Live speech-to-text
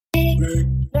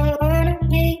Welcome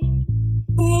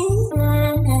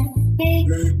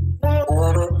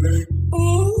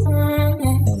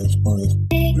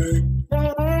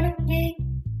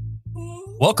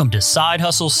to Side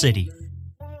Hustle City,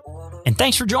 and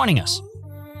thanks for joining us.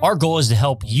 Our goal is to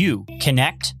help you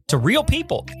connect to real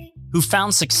people who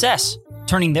found success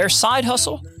turning their side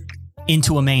hustle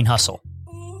into a main hustle,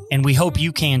 and we hope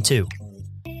you can too.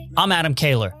 I'm Adam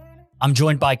Kaler. I'm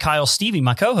joined by Kyle Stevie,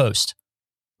 my co-host.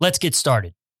 Let's get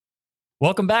started.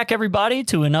 Welcome back, everybody,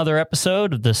 to another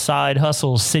episode of the Side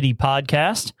Hustle City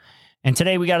podcast. And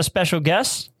today we got a special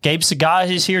guest. Gabe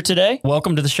Tzeghai is here today.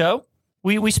 Welcome to the show.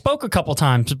 We spoke a couple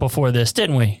times before this,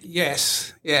 didn't we?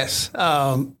 Yes.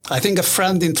 I think a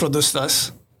friend introduced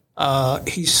us.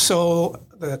 He saw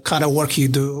the kind of work you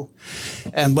do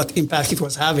and what impact it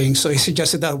was having. So he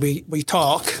suggested that we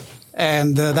talk,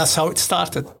 and that's how it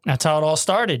started. That's how it all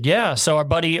started, yeah. So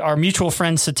our mutual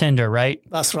friend Satinder, right?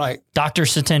 That's right. Dr.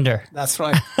 Satinder. That's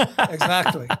right.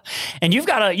 Exactly. And you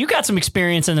got some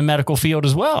experience in the medical field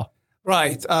as well.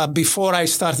 Right. Before I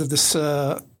started this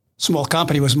small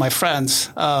company with my friends,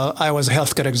 I was a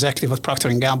healthcare executive at Procter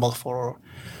 & Gamble for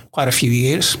quite a few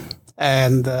years,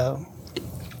 and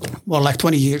more like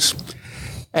 20 years.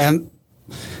 And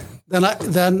then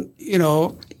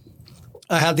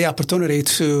I had the opportunity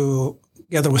to,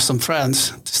 together with some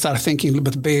friends, to start thinking a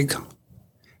little bit big,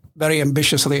 very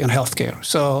ambitiously in healthcare.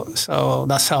 So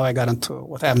that's how I got into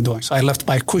what I'm doing. So I left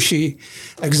my cushy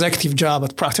executive job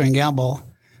at Procter & Gamble,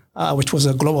 which was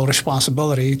a global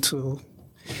responsibility to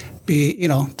be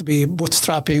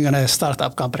bootstrapping in a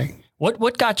startup company.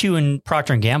 What got you in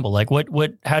Procter & Gamble? Like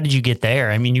how did you get there?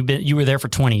 I mean, you were there for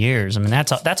 20 years. I mean,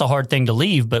 that's a hard thing to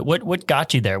leave, but what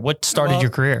got you there? What started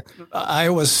your career? I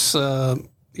was in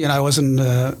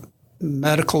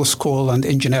medical school and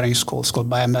engineering school. It's called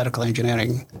biomedical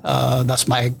engineering. That's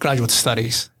my graduate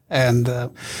studies. And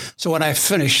so when I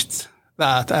finished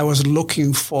that, I was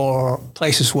looking for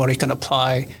places where you can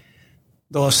apply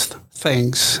those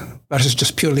things versus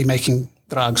just purely making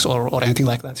drugs or anything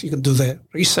like that. So you can do the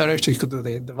research, you could do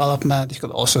the development, you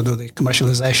could also do the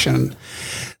commercialization.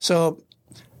 So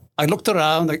I looked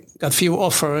around, I got a few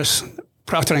offers.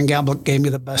 Procter & Gamble gave me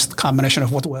the best combination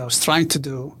of what I was trying to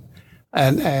do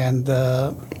and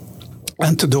to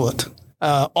do it.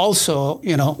 Also,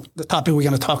 the topic we're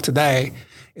going to talk today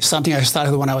is something I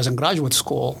started when I was in graduate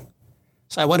school.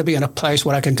 So I want to be in a place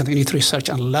where I can continue to research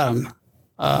and learn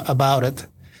about it.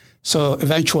 So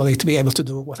eventually to be able to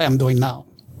do what I'm doing now.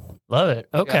 Love it.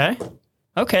 Okay. Yeah.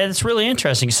 Okay. That's really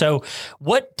interesting. So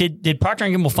what did Procter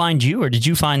 & Gamble find you, or did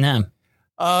you find them?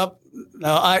 No,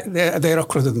 they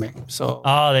recruited me. So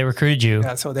they recruited you.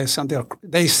 Yeah. So they send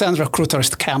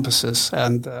recruiters to campuses,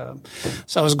 and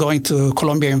so I was going to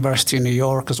Columbia University in New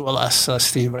York as well as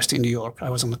State University in New York.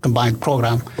 I was in the combined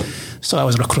program, so I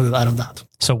was recruited out of that.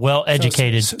 So well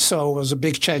educated. So it was a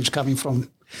big change coming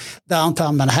from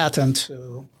downtown Manhattan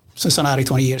to Cincinnati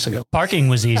 20 years ago. Parking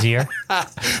was easier.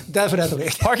 Definitely.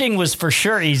 Parking was for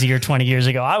sure easier 20 years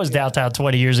ago. I was downtown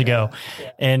 20 years ago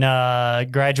and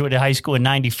graduated high school in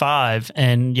 95.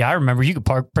 And I remember you could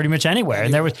park pretty much anywhere.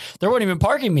 And there weren't even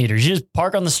parking meters. You just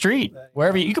park on the street.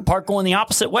 Wherever you could park going the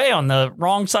opposite way on the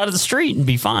wrong side of the street and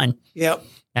be fine. Yep.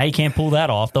 Now you can't pull that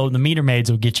off, though the meter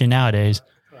maids will get you nowadays.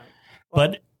 Right. Well,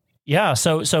 but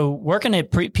so working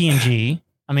at P&G,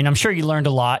 I mean, I'm sure you learned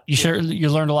a lot. You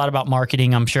learned a lot about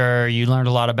marketing. I'm sure you learned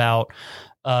a lot about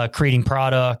creating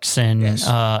products and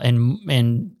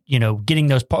getting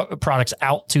those products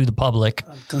out to the public.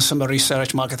 Consumer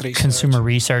research, market research. Consumer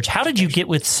research. How did you get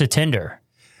with Satinder?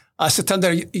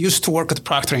 Satinder used to work at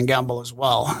Procter & Gamble as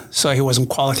well. So he was in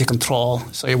quality control.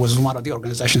 So he was one of the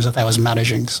organizations that I was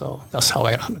managing. So that's how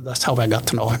I got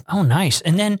to know him. Oh, nice.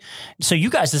 And then, so you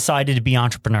guys decided to be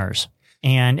entrepreneurs.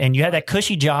 And you had that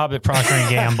cushy job at Procter &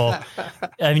 Gamble.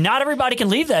 I mean, not everybody can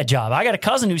leave that job. I got a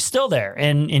cousin who's still there,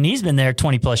 and he's been there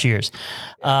 20 plus years.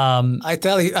 I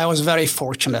tell you, I was very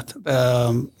fortunate.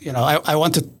 I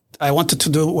wanted to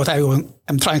do what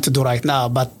I'm trying to do right now,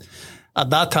 but at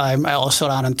that time, I also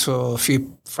ran into a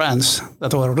few friends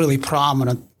that were really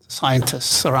prominent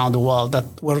scientists around the world that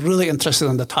were really interested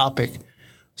in the topic.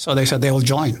 So they said they will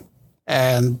join.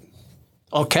 And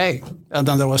okay. And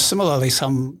then there was similarly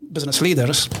some business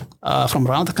leaders from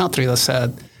around the country that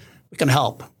said, we can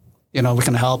help. We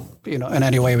can help, in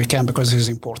any way we can because this is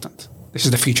important. This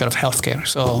is the future of healthcare.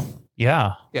 So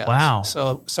yeah. Wow.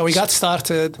 So we got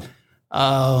started.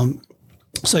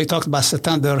 So he talked about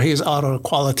Satinder. He's our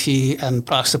quality and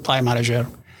product supply manager.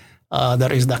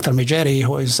 There is Dr. Mijeri,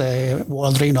 who is a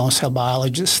world-renowned cell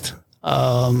biologist.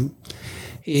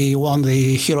 He won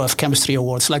the Hero of Chemistry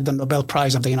Awards, like the Nobel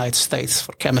Prize of the United States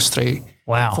for chemistry.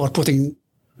 Wow. for putting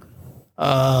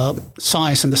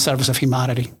science in the service of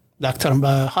humanity. Dr.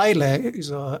 Haile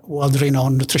is a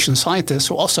world-renowned nutrition scientist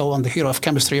who also won the Hero of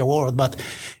Chemistry Award, but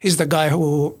he's the guy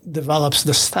who develops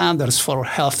the standards for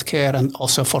healthcare and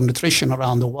also for nutrition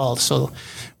around the world. So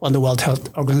when the World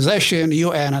Health Organization,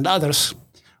 UN, and others,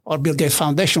 or Bill Gates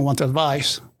Foundation want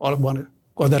advice or want to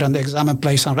go there and examine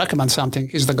place and recommend something,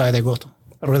 he's the guy they go to.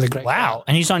 A really great Wow. guy.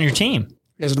 And he's on your team.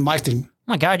 He's on my team.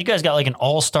 Oh my God, you guys got like an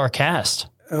all-star cast.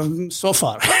 So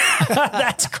far.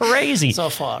 That's crazy. So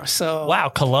far. So wow,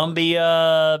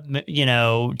 Columbia,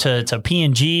 to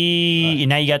P&G. Right.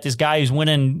 Now you got this guy who's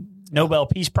winning Nobel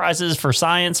Peace Prizes for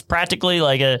science, practically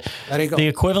like the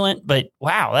equivalent. But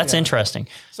wow, that's interesting.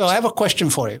 So I have a question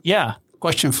for you. Yeah.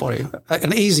 Question for you.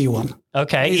 An easy one.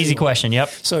 Okay, easy question. Yep.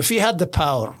 So if you had the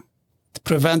power to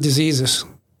prevent diseases,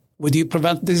 would you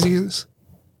prevent diseases?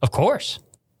 Of course.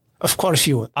 Of course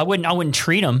you would. I wouldn't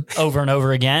treat them over and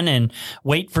over again and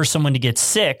wait for someone to get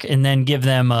sick and then give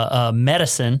them a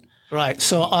medicine. Right.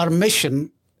 So our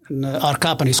mission, our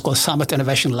company is called Summit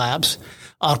Innovation Labs.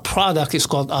 Our product is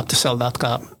called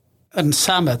OptiCell.com. And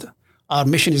Summit, our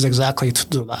mission is exactly to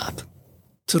do that,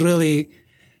 to really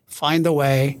find a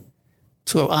way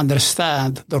to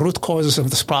understand the root causes of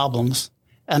these problems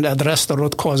and address the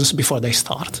root causes before they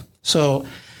start. So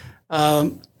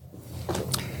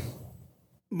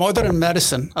modern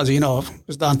medicine, as you know,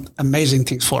 has done amazing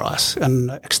things for us in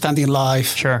extending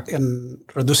life, sure, in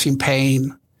reducing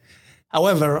pain.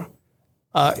 However,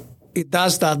 it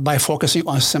does that by focusing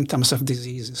on symptoms of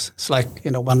diseases. It's like,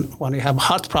 when you have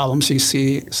heart problems, you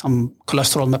see some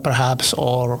cholesterol perhaps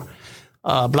or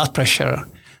blood pressure.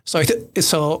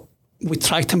 So we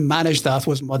try to manage that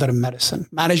with modern medicine.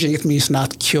 Managing it means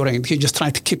not curing it. You're just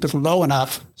trying to keep it low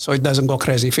enough so it doesn't go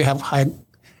crazy. If you have high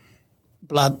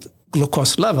blood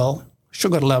glucose level,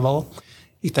 sugar level,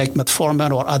 you take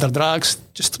metformin or other drugs,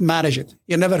 just manage it.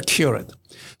 You never cure it.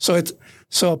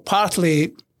 So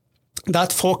partly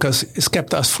that focus has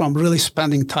kept us from really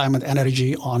spending time and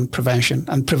energy on prevention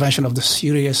of the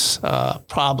serious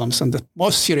problems and the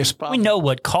most serious problems. We know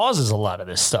what causes a lot of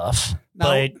this stuff,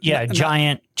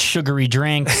 giant sugary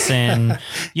drinks and,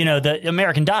 the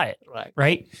American diet,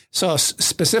 right? So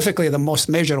specifically the most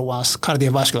major ones,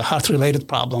 cardiovascular, heart-related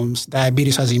problems,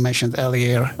 diabetes, as you mentioned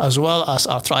earlier, as well as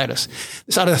arthritis.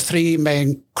 These are the three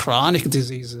main chronic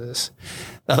diseases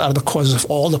that are the causes of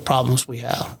all the problems we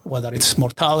have, whether it's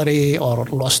mortality or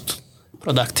lost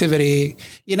productivity,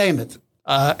 you name it.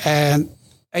 And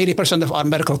 80% of our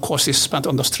medical cost is spent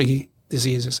on those three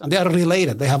diseases. And they are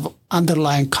related. They have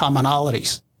underlying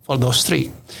commonalities for those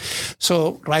three.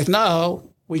 So right now,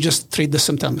 we just treat the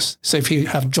symptoms. So if you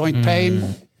have joint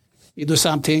pain, you do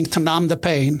something to numb the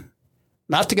pain,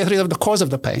 not to get rid of the cause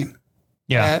of the pain.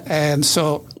 Yeah. And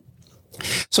so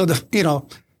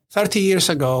 30 years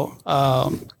ago,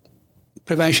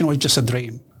 prevention was just a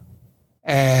dream.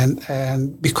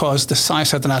 And because the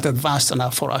science had not advanced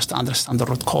enough for us to understand the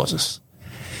root causes.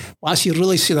 Once you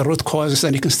really see the root causes,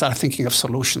 then you can start thinking of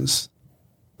solutions,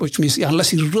 which means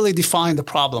unless you really define the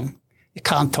problem, you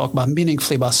can't talk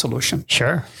meaningfully about solution.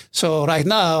 Sure. So right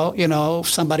now, if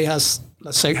somebody has,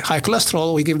 let's say, high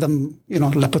cholesterol, we give them,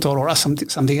 Lipitor or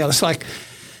something else. Like,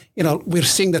 we're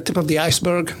seeing the tip of the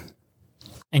iceberg.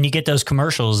 And you get those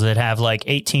commercials that have like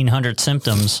 1,800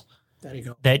 symptoms. There you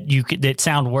go. That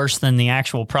sound worse than the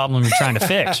actual problem you're trying to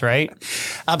fix, right?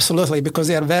 Absolutely, because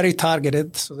they are very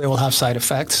targeted, so they will have side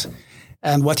effects.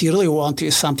 And what you really want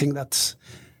is something that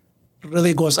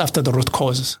really goes after the root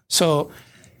causes. So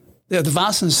the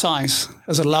advance in science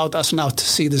has allowed us now to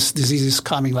see these diseases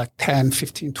coming like 10,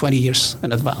 15, 20 years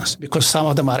in advance, because some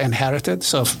of them are inherited.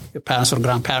 So if your parents or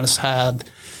grandparents had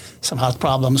some heart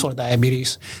problems or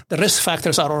diabetes, the risk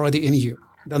factors are already in you.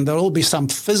 Then there will be some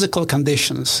physical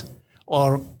conditions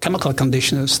or chemical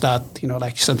conditions that,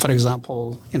 like you said, for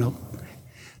example,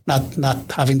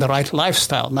 not having the right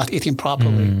lifestyle, not eating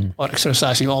properly or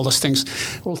exercising, all those things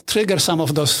will trigger some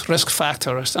of those risk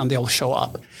factors and they'll show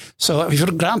up. So if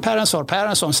your grandparents or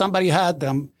parents or somebody had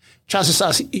them, chances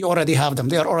are you already have them.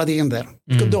 They are already in there.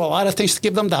 You can do a lot of things to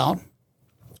keep them down,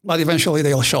 but eventually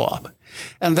they'll show up.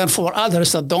 And then for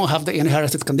others that don't have the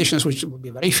inherited conditions, which would be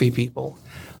very few people,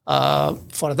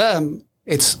 for them,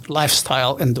 it's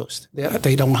lifestyle induced.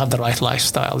 They don't have the right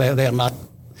lifestyle. They are not.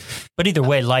 But either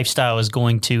way, lifestyle is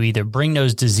going to either bring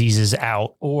those diseases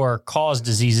out or cause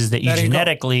diseases that you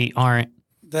genetically aren't.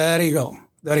 There you go.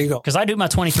 Because I do my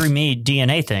 23andMe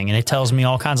DNA thing, and it tells me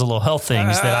all kinds of little health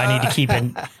things that I need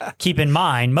to keep in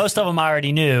mind. Most of them I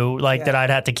already knew, that I'd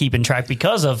have to keep in track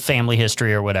because of family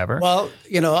history or whatever. Well,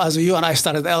 as you and I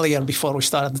started earlier before we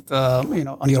started,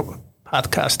 on your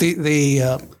podcast,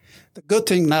 The good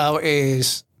thing now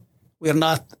is we're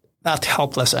not that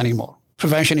helpless anymore.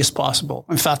 Prevention is possible.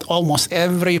 In fact, almost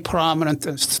every prominent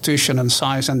institution in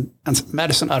science and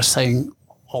medicine are saying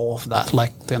all of that,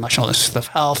 like the National Institute of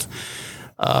Health,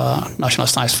 National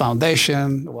Science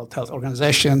Foundation, the World Health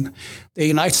Organization, the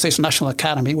United States National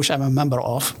Academy, which I'm a member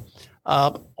of.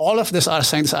 All of this are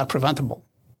saying these are preventable.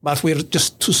 But we're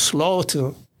just too slow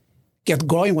to get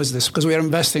going with this because we are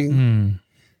investing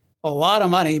a lot of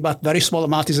money, but very small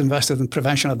amount is invested in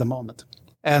prevention at the moment.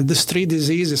 And these 3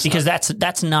 diseases... Because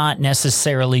that's not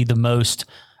necessarily the most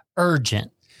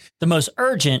urgent. The most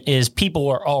urgent is people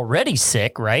are already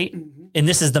sick, right? Mm-hmm. And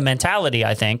this is the mentality,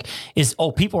 I think, is,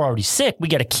 people are already sick. We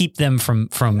got to keep them from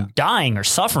dying or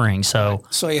suffering. So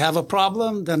you have a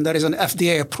problem, then there is an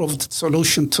FDA-approved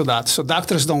solution to that. So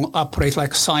doctors don't operate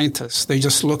like scientists. They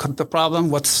just look at the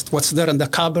problem, what's there in the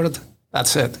cupboard.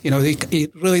 That's it. They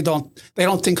really don't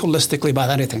think holistically about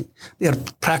anything. They're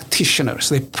practitioners.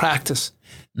 They practice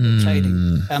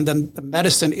trading. And then the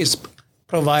medicine is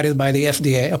provided by the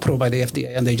FDA, approved by the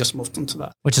FDA, and they just moved into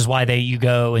that. Which is why you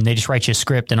go and they just write you a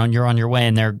script and you're on your way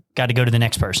and they're got to go to the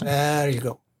next person. There you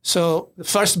go. So the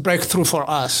first breakthrough for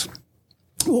us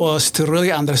was to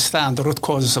really understand the root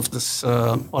causes of this,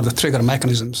 or the trigger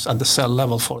mechanisms at the cell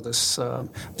level for this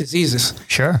diseases.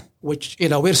 Sure. Which,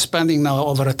 we're spending now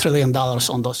over $1 trillion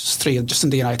on those 3 just in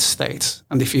the United States.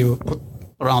 And if you put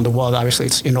around the world, obviously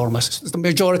it's enormous. The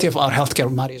majority of our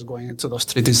healthcare money is going into those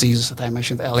 3 diseases that I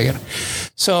mentioned earlier.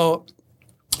 So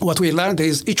what we learned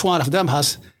is each one of them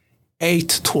has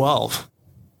 8, 12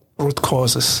 root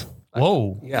causes.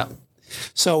 Whoa. Yeah.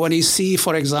 So when you see,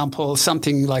 for example,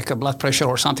 something like a blood pressure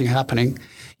or something happening,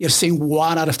 you're seeing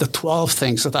 1 out of the 12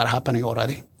 things that are happening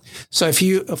already. So if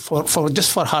you, for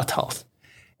heart health,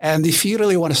 and if you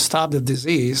really want to stop the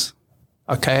disease,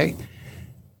 okay,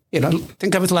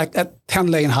 think of it like a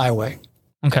 10-lane highway.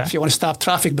 Okay. If you want to stop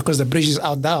traffic because the bridge is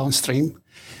out downstream,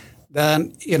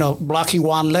 then, blocking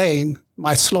 1 lane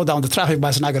might slow down the traffic, but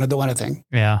it's not going to do anything.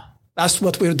 Yeah. That's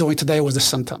what we're doing today with the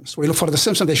symptoms. We look for the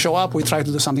symptoms, they show up, we try to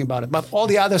do something about it. But all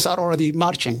the others are already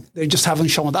marching. They just haven't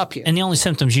shown up yet. And the only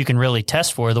symptoms you can really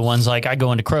test for are the ones like I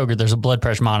go into Kroger, there's a blood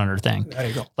pressure monitor thing. There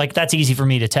you go. Like that's easy for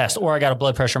me to test. Or I got a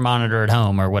blood pressure monitor at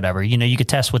home or whatever. You could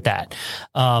test with that.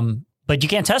 But you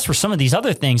can't test for some of these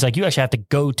other things. Like you actually have to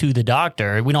go to the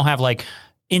doctor. We don't have like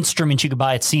instruments you could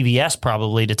buy at CVS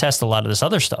probably to test a lot of this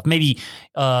other stuff. Maybe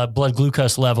blood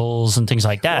glucose levels and things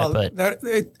like that. Well, but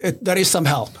there is some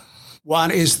help.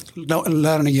 One is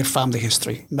learning your family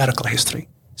history, medical history.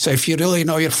 So if you really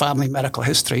know your family medical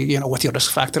history, what your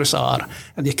risk factors are,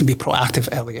 and you can be proactive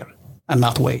earlier and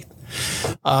not wait.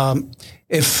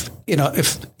 If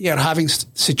you're having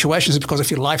situations because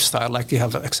of your lifestyle, like you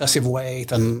have excessive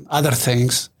weight and other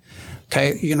things,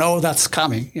 okay, that's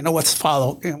coming. What's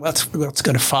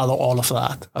going to follow all of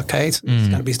that, okay? It's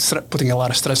going to be putting a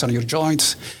lot of stress on your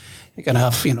joints. You're going to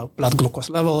have, blood glucose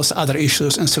levels, other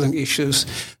issues, insulin issues.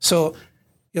 So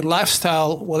your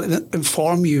lifestyle will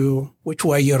inform you which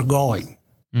way you're going.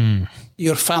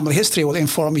 Your family history will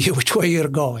inform you which way you're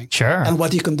going. Sure. And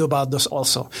what you can do about this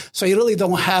also. So you really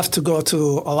don't have to go to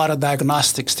a lot of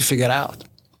diagnostics to figure out.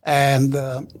 And,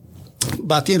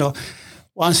 but,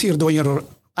 once you're doing your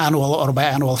annual or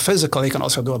biannual physical, you can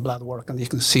also do a blood work and you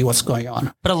can see what's going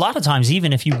on. But a lot of times,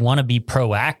 even if you want to be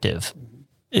proactive,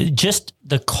 just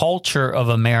the culture of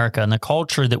America and the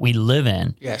culture that we live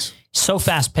in. Yes. So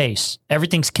fast paced.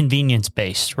 Everything's convenience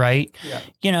based, right?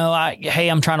 Yeah. Hey,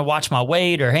 I'm trying to watch my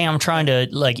weight, or hey, I'm trying to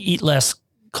eat less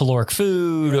caloric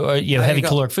food or heavy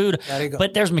caloric food.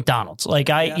 But there's McDonald's.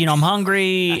 I'm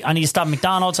hungry. I need to stop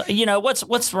McDonald's.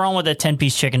 What's wrong with a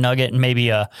 10-piece chicken nugget and maybe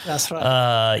a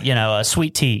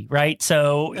sweet tea, right?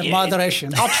 So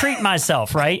moderation. I'll treat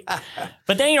myself, right?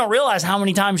 But then you don't realize how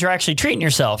many times you're actually treating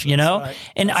yourself, Right.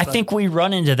 And I think we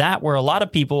run into that where a lot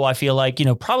of people, I feel like,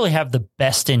 probably have the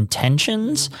best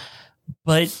intentions,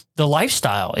 but the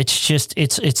lifestyle, it's just,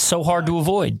 it's so hard to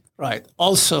avoid. Right.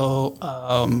 Also,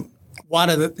 one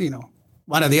of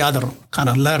the other kind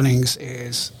of learnings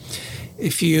is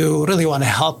if you really want to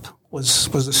help with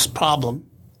this problem,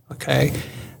 okay,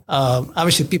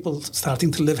 obviously people starting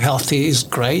to live healthy is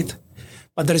great,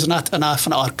 but there is not enough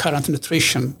in our current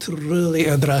nutrition to really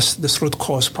address this root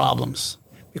cause problems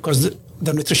because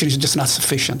the nutrition is just not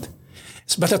sufficient.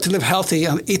 It's better to live healthy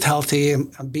and eat healthy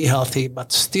and be healthy,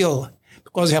 but still,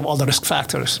 because you have all the risk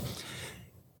factors,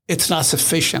 it's not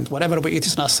sufficient. Whatever we eat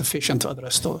is not sufficient to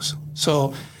address those.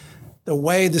 So the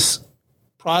way this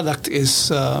product is,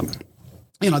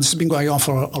 this has been going on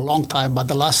for a long time, but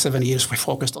the last 7 years we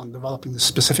focused on developing the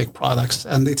specific products.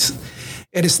 And it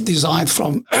is designed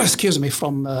from,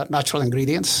 from natural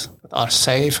ingredients that are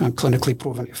safe and clinically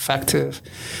proven effective,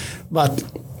 but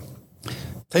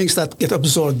things that get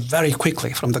absorbed very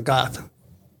quickly from the gut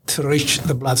to reach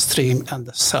the bloodstream and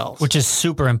the cells. Which is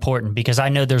super important because I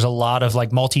know there's a lot of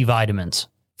like multivitamins,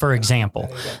 for example,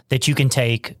 that you can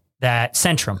take that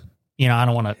Centrum. You know, I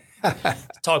don't want to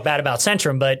talk bad about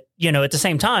Centrum, but, you know, at the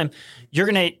same time, you're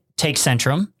going to take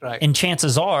Centrum and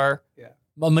chances are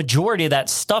a majority of that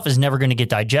stuff is never going to get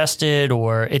digested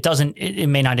or it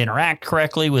may not interact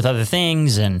correctly with other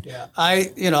things. And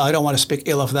I don't want to speak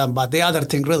ill of them, but the other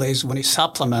thing really is when you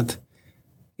supplement,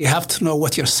 you have to know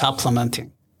what you're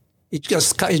supplementing. You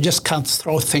just can't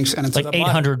throw things into like the body.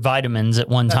 800 vitamins at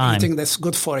one time. Anything that's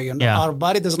good for you. Our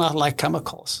body does not like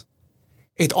chemicals.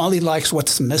 It only likes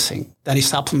what's missing. Then you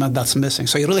supplement that's missing.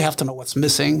 So you really have to know what's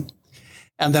missing.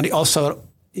 And then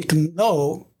you can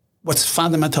know what's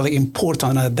fundamentally important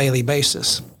on a daily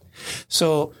basis.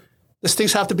 So these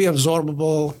things have to be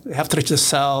absorbable. They have to reach the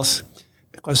cells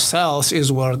because cells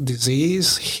is where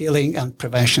disease, healing, and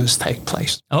preventions take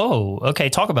place. Oh, okay.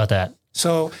 Talk about that.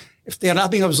 So if they're not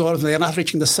being absorbed, they're not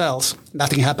reaching the cells,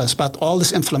 nothing happens. But all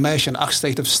this inflammation,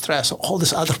 oxidative stress, all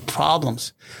these other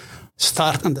problems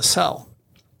start in the cell.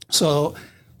 So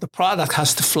the product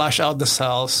has to flush out the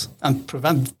cells and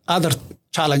prevent other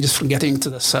challenges from getting into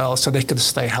the cells so they can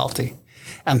stay healthy.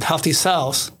 And healthy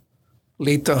cells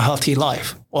lead to a healthy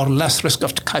life or less risk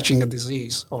of catching a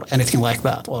disease or anything like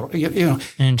that. Or, when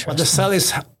the cell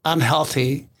is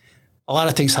unhealthy, a lot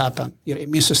of things happen. Your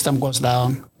immune system goes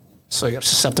down, so you're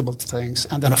susceptible to things.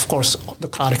 And then, of course, the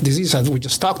chronic disease that we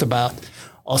just talked about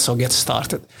also gets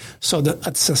started. So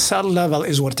at the cell level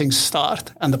is where things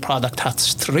start, and the product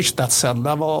has to reach that cell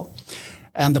level,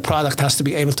 and the product has to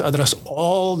be able to address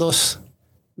all those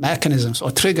mechanisms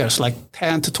or triggers, like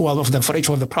 10 to 12 of them for each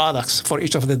of the products, for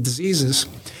each of the diseases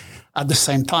at the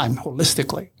same time,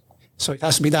 holistically. So it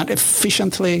has to be done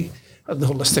efficiently,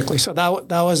 holistically. So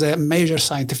that was a major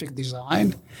scientific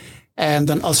design. And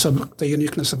then also the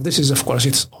uniqueness of this is, of course,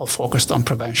 it's all focused on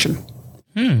prevention.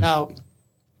 Now,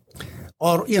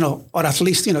 or at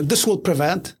least, this will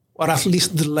prevent or at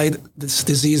least delay these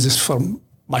diseases from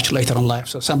much later in life.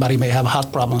 So somebody may have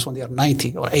heart problems when they are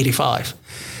 90 or 85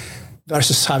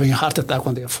 versus having a heart attack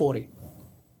when they are 40.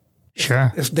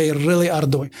 Sure. If they really are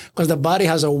doing, because the body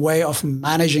has a way of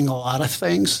managing a lot of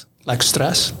things like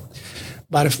stress,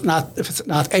 but if it's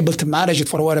not able to manage it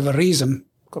for whatever reason,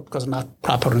 because not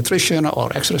proper nutrition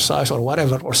or exercise or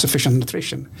whatever, or sufficient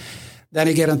nutrition, then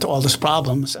you get into all these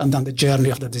problems, and then the journey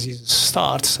of the disease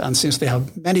starts. And since they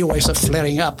have many ways of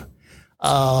flaring up,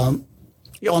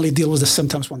 you only deal with the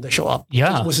symptoms when they show up,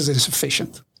 which is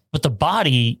insufficient. But the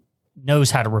body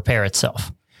knows how to repair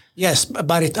itself. Yes,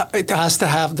 but it has to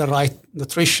have the right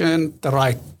nutrition, the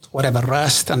right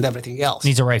rest, and everything else. It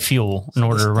needs the right fuel in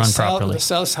order to run properly. The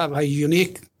cells have a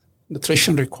unique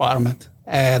nutrition requirement.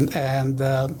 And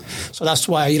so that's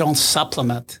why you don't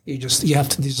supplement. You have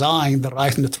to design the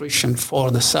right nutrition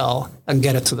for the cell and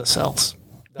get it to the cells.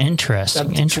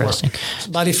 Interesting.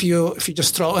 But if you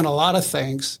just throw in a lot of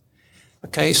things,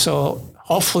 okay, so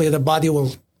hopefully the body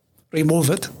will remove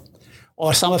it,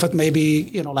 or some of it may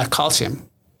be, like calcium,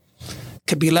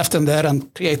 could be left in there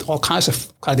and create all kinds of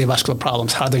cardiovascular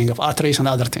problems, hardening of arteries and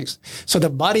other things. So the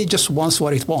body just wants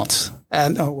what it wants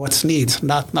and what it needs,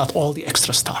 not all the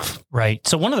extra stuff. Right.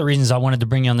 So one of the reasons I wanted to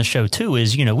bring you on the show too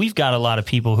is, we've got a lot of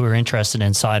people who are interested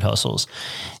in side hustles.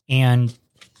 And,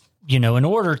 in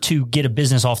order to get a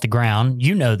business off the ground,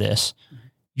 this,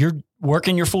 you're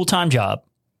working your full-time job,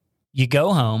 you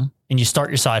go home and you start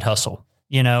your side hustle,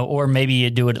 or maybe you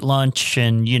do it at lunch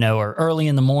and, or early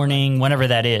in the morning, whenever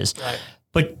that is. Right.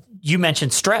 But you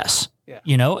mentioned stress.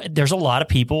 Yeah. There's a lot of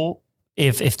people,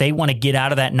 if they want to get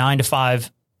out of that 9 to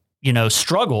 5,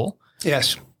 struggle.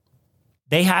 Yes.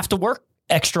 They have to work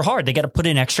extra hard. They got to put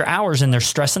in extra hours, and they're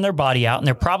stressing their body out, and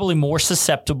they're probably more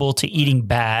susceptible to eating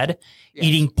bad,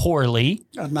 eating poorly,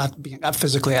 not being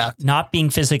physically active. Not being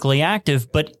physically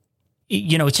active, but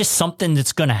it's just something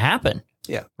that's going to happen.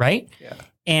 Yeah. Right? Yeah.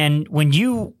 And when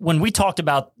we talked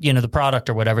about, the product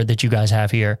or whatever that you guys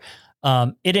have here,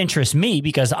 it interests me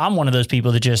because I'm one of those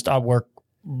people that I work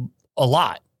a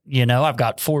lot. I've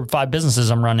got 4 or 5 businesses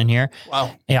I'm running here.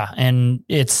 Wow. Yeah. And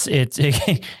it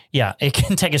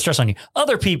can take a stress on you.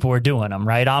 Other people are doing them,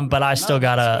 right? But I still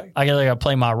I gotta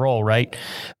play my role, right?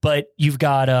 But you've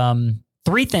got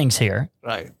 3 things here.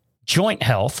 Right. Joint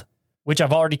health, which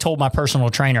I've already told my personal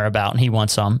trainer about, and he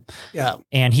wants some. Yeah.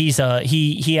 And he's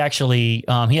he actually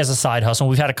he has a side hustle.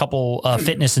 We've had a couple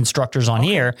fitness instructors on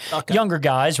here, younger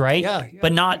guys, right? Yeah.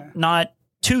 But not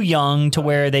too young to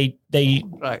where they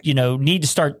right. need to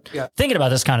start thinking about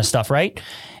this kind of stuff, right?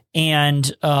 And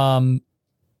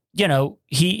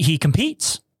he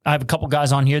competes. I have a couple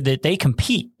guys on here that they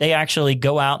compete. They actually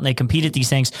go out and they compete at these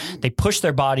things. They push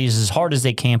their bodies as hard as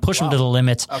they can, push them to the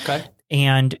limits. Okay.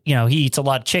 And, he eats a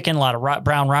lot of chicken, a lot of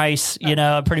brown rice,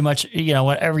 pretty much,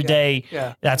 every day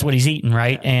that's what he's eating.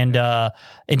 Right. And,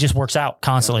 it just works out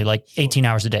constantly, like 18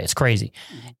 hours a day. It's crazy.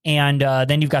 And,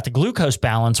 then you've got the glucose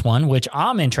balance one, which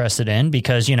I'm interested in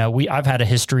because, I've had a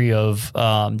history of,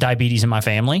 diabetes in my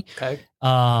family. Okay.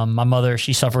 My mother,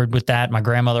 she suffered with that. My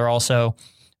grandmother also.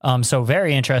 So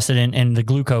very interested in the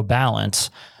glucose balance.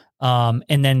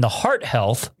 And then the heart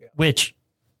health, which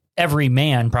every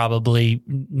man probably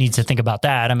needs to think about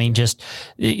that. I mean, just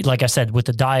like I said, with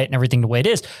the diet and everything the way it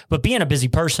is, but being a busy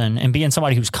person and being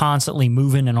somebody who's constantly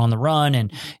moving and on the run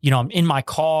and, I'm in my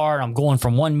car, I'm going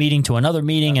from one meeting to another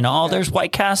meeting and there's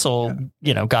White Castle,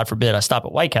 God forbid I stop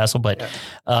at White Castle, but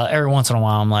every once in a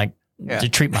while I'm like, to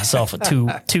treat myself with two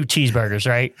cheeseburgers,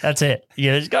 right? That's it.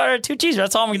 You just got 2 cheeseburgers.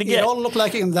 That's all I'm going to get. You don't look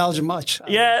like you indulge much.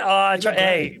 Yeah.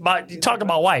 Hey, talk to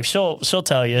my wife. She'll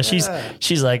tell you. She's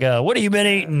like, what have you been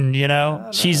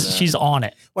eating? She's on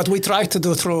it. What we try to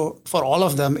do for all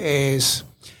of them is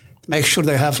make sure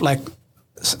they have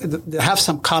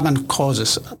some common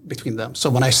causes between them. So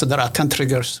when I said there are 10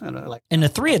 triggers, and the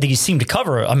 3 of these seem to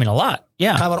cover, a lot.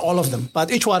 Yeah. Cover all of them,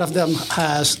 but each one of them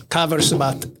covers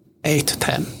about 8 to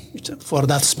 10 for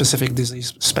that specific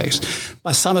disease space.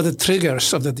 But some of the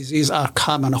triggers of the disease are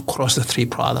common across the 3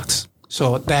 products.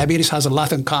 So diabetes has a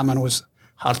lot in common with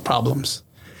heart problems.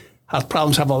 Heart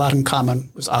problems have a lot in common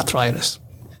with arthritis.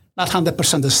 Not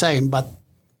 100% the same, but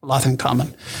a lot in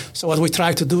common. So what we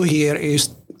try to do here is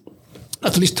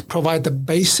at least to provide the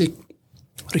basic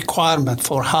requirement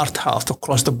for heart health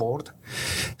across the board.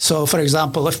 So for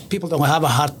example, if people don't have a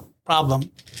heart problem,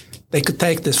 they could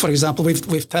take this. For example,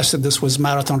 we've tested this with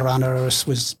marathon runners,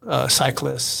 with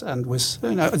cyclists, and with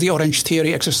the Orange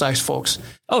Theory exercise folks.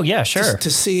 Oh yeah, sure. To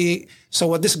see. So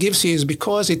what this gives you is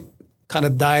because it kind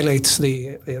of dilates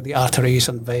the arteries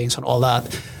and veins and all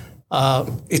that.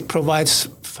 It provides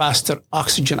faster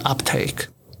oxygen uptake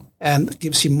and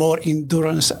gives you more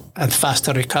endurance and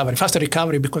faster recovery. Faster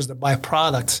recovery because the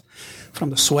byproducts from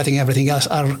the sweating and everything else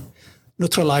are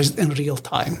neutralized in real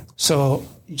time. So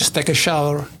you just take a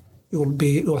shower.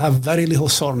 You'll have very little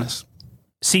soreness.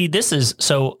 See,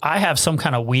 so I have some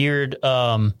kind of weird,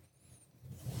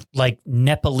 like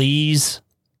Nepalese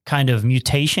kind of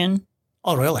mutation.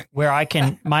 Oh, really? Where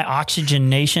my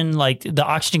oxygenation, like the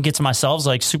oxygen gets to my cells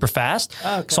like super fast.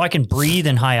 Okay. So I can breathe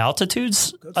in high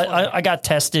altitudes. I got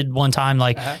tested one time,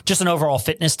 just an overall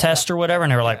fitness test or whatever.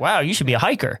 And they were like, wow, you should be a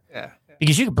hiker. Yeah.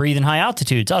 Because you could breathe in high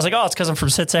altitudes. I was like, oh, it's because I'm from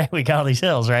Sitze. We got all these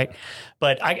hills, right?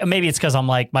 But maybe it's because I'm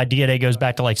like, my DNA goes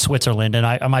back to like Switzerland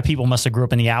and my people must have grew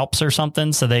up in the Alps or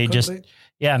something. So they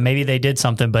maybe they did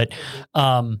something. But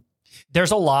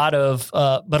there's a lot of,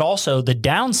 but also the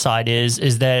downside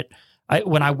is that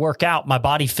when I work out, my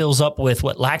body fills up with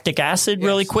lactic acid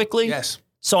really quickly. Yes.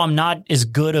 So I'm not as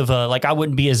good of I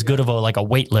wouldn't be as good of a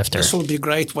weightlifter. This will be a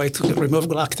great way to remove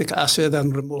lactic acid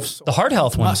and remove the heart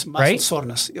health one, right?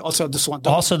 Soreness. Also this one.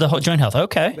 Also the joint health.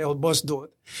 Okay. They will both do it.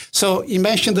 So you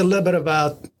mentioned a little bit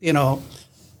about,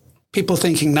 people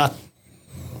thinking not,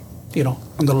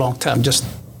 on the long term, just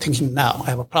thinking now.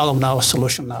 I have a problem now, a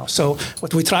solution now. So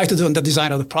what we try to do in the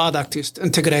design of the product is to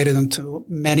integrate it into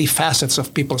many facets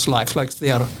of people's life. Like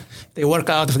they work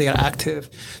out, if they are active,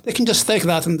 they can just take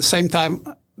that and at the same time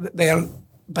they are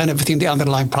benefiting the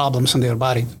underlying problems in their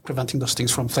body, preventing those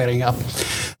things from flaring up.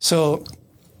 So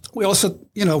we also,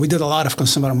 we did a lot of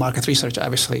consumer market research,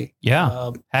 obviously.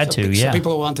 Yeah, So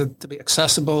people wanted to be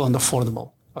accessible and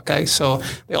affordable. Okay, so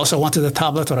they also wanted a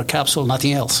tablet or a capsule,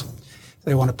 nothing else.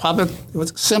 They want a tablet. It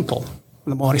was simple in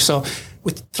the morning. So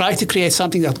we try to create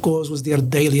something that goes with their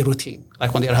daily routine.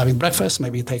 Like when they're having breakfast,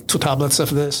 maybe you take 2 tablets of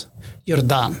this, you're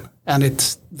done. And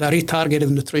it's very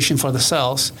targeted nutrition for the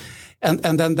cells.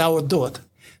 And then that would do it.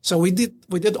 So we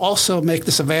did also make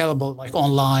this available like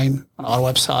online on our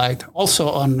website, also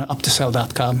on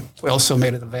uptosell.com. We also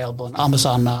made it available on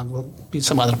Amazon now, and we'll be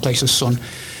some other places soon.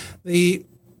 The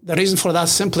reason for that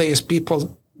simply is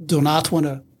people do not want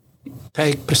to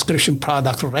take prescription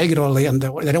product regularly, and they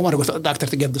don't want to go to a doctor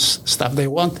to get this stuff. They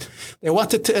want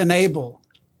it to enable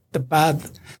the bad.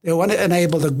 They want to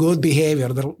enable the good behavior,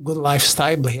 the good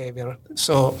lifestyle behavior.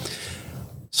 So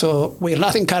we're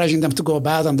not encouraging them to go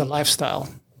bad on the lifestyle,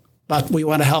 but we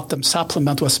want to help them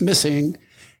supplement what's missing.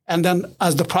 And then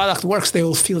as the product works, they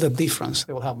will feel the difference.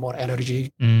 They will have more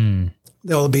energy.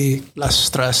 They will be less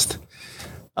stressed.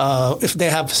 If they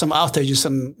have some outages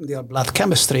in their blood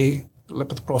chemistry,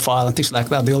 lipid profile and things like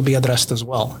that, they will be addressed as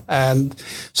well. And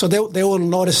so they will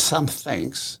notice some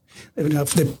things.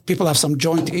 If the people have some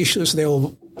joint issues, they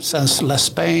will sense less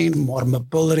pain, more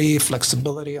mobility,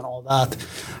 flexibility, and all that.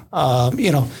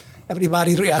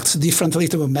 Everybody reacts differently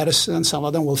to a medicine. Some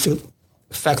of them will feel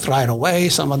effect right away.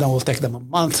 Some of them will take them a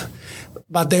month,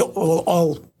 but they will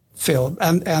all feel.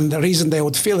 And the reason they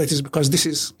would feel it is because this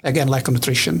is, again, like a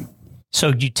nutrition.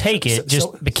 So you take it,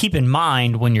 but keep in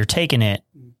mind when you're taking it,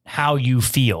 how you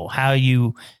feel,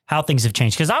 how things have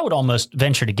changed. Because I would almost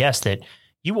venture to guess that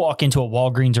you walk into a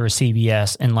Walgreens or a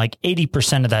CVS and like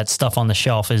 80% of that stuff on the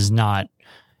shelf is not,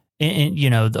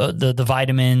 the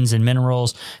vitamins and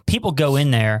minerals. People go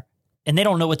in there and they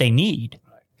don't know what they need.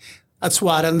 That's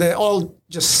what, and they're all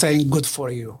just saying good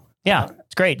for you. Yeah,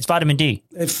 it's great. It's vitamin D.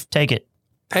 Take it.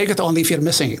 Take it only if you're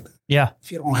missing it. Yeah.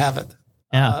 If you don't have it.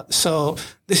 Yeah. So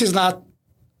this is not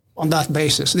on that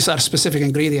basis. These are specific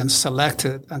ingredients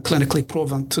selected and clinically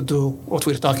proven to do what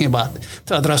we're talking about,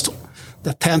 to address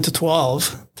the 10 to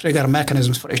 12 trigger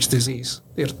mechanisms for each disease.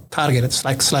 They're targeted. It's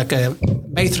like a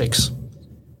matrix.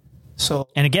 So,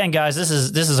 and again, guys, this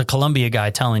is a Columbia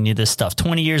guy telling you this stuff.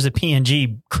 20 years of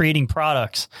P&G creating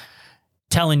products,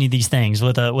 telling you these things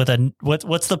what's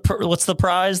the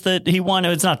prize that he won?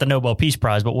 It's not the Nobel Peace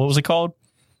Prize, but what was it called?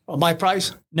 Oh, my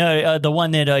prize? No, the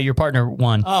one that your partner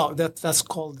won. Oh, that's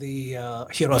called the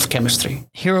Hero of Chemistry.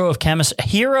 Hero of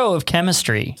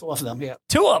Chemistry. Two of them, yeah.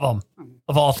 Two of them,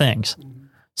 of all things. Mm-hmm.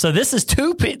 So this is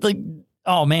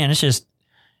oh man,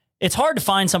 it's hard to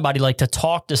find somebody to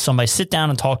talk to somebody, sit down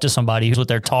and talk to somebody who's what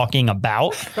they're talking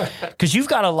about. Because you've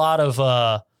got a lot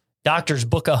of doctors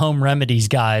book a home remedies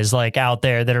guys out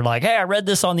there that are like, hey, I read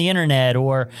this on the internet,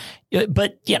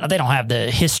 but they don't have the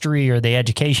history or the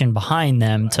education behind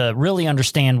them to really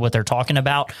understand what they're talking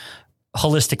about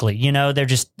holistically.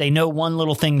 They know one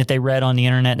little thing that they read on the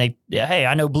internet. And hey,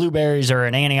 I know blueberries are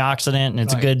an antioxidant and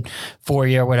it's good for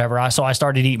you or whatever. So I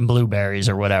started eating blueberries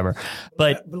or whatever.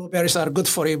 But blueberries are good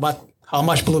for you, but how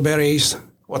much blueberries,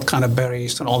 what kind of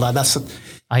berries and all that?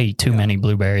 I eat too many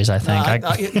blueberries, I think.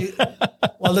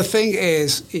 Well, the thing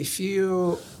is, if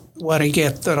you want to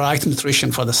get the right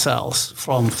nutrition for the cells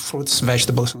from fruits,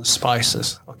 vegetables, and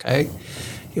spices, okay,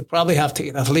 you probably have to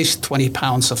eat at least 20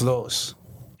 pounds of those.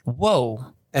 Whoa.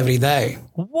 Every day.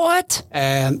 What?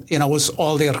 And, with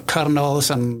all their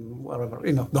kernels and whatever,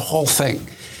 the whole thing.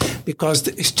 Because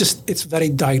it's very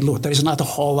dilute. There is not a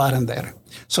whole lot in there.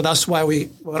 So that's why we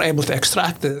were able to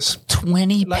extract this.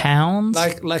 20 pounds?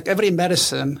 Like every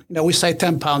medicine, we say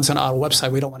 10 pounds on our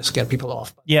website. We don't want to scare people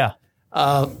off. Yeah.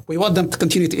 We want them to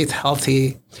continue to eat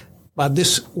healthy, but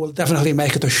this will definitely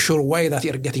make it a sure way that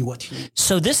you're getting what you need.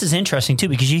 So this is interesting too,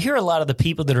 because you hear a lot of the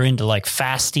people that are into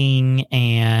fasting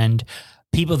and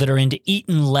people that are into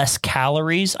eating less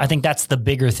calories. I think that's the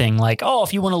bigger thing.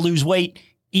 If you want to lose weight,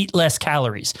 eat less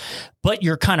calories, but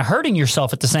you're kind of hurting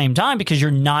yourself at the same time because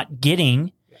you're not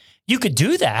getting, you could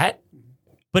do that,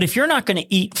 but if you're not going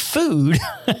to eat food,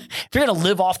 if you're going to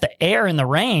live off the air and the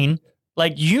rain,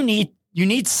 you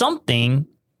need something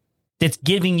that's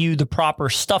giving you the proper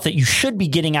stuff that you should be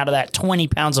getting out of that 20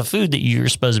 pounds of food that you're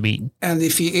supposed to be eating. And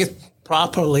if you eat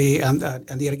properly and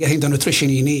you're getting the nutrition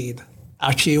you need,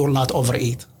 actually you will not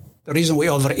overeat. The reason we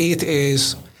overeat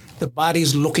is the body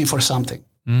is looking for something.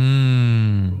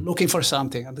 Looking for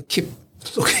something, and they keep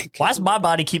looking. Why does my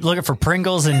body keep looking for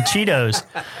Pringles and Cheetos?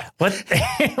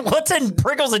 What's in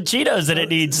Pringles and Cheetos that it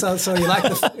needs? So you like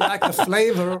the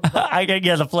flavor.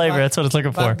 The flavor. That's what it's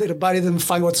looking for. But the body didn't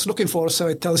find what it's looking for, so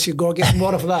it tells you go get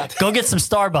more of that. Go get some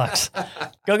Starbucks.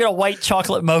 Go get a white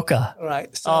chocolate mocha.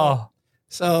 Right. So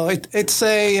it's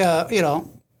a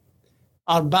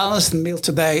our balanced meal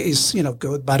today is,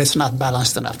 good, but it's not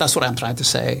balanced enough. That's what I'm trying to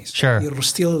say. Sure. You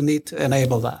still need to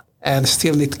enable that and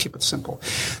still need to keep it simple.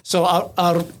 So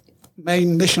our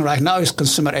main mission right now is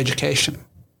consumer education.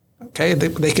 Okay.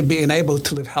 They can be enabled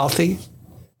to live healthy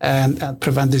and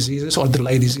prevent diseases or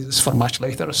delay diseases for much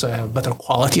later, so have better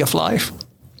quality of life.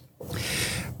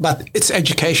 But it's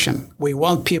education. We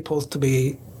want people to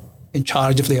be in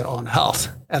charge of their own health.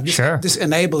 And this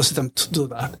enables them to do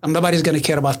that. And nobody's going to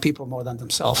care about people more than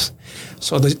themselves.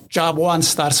 So the job one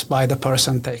starts by the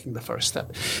person taking the first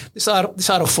step. These are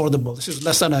affordable. This is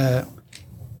less than a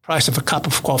price of a cup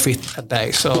of coffee a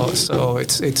day. So it's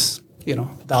 $1.20,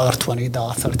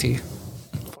 $1.30.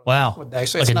 Wow. A day.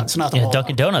 So it's not a whole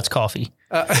Dunkin' Donuts coffee.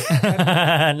 Not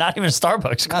even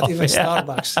Starbucks coffee. Not even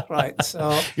Starbucks, right.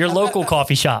 So your local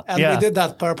coffee shop. And we did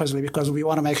that purposely because we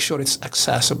want to make sure it's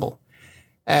accessible.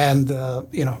 And,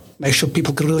 make sure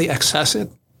people can really access it,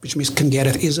 which means can get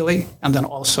it easily, and then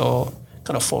also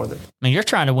can afford it. I mean, you're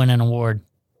trying to win an award.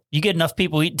 You get enough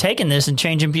people taking this and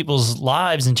changing people's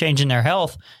lives and changing their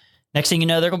health. Next thing you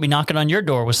know, they're going to be knocking on your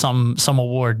door with some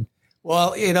award.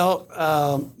 Well,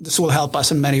 this will help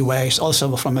us in many ways.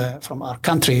 Also, from our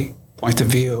country point of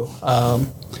view,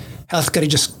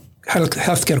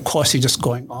 healthcare costs is just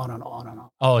going on and on and on.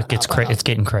 Oh, it's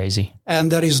getting crazy.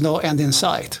 And there is no end in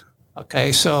sight.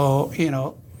 Okay, so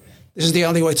this is the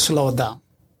only way to slow it down.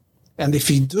 And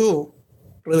if you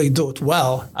really do it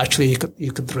well, actually,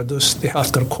 you could reduce the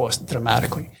healthcare cost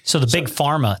dramatically. So the big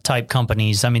pharma type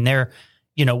companies, I mean, they're,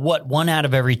 1 out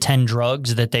of every 10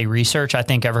 drugs that they research, I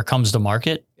think ever comes to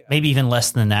market, maybe even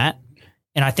less than that.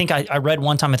 And I think I read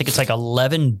one time, I think it's like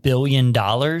 $11 billion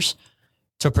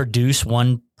to produce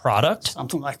one product.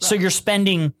 Something like that. So you're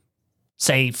spending,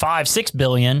 say, $5-6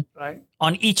 billion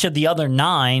on each of the other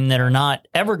 9 that are not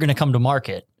ever going to come to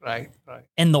market. Right.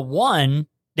 And the one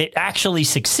that actually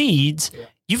succeeds,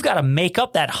 you've got to make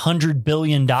up that $100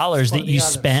 billion that you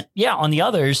spent on the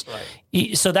others.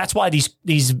 Right. So that's why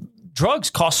these drugs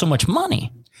cost so much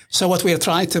money. So what we are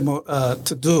trying to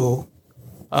do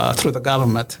through the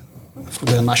government,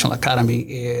 through the National Academy,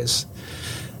 is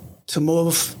to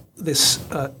move this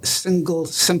single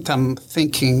symptom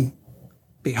thinking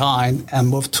behind and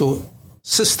move to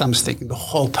systems thinking, the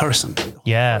whole person.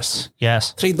 Yes.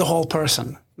 Treat the whole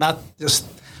person, not just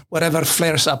whatever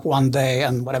flares up one day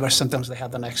and whatever symptoms they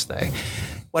have the next day.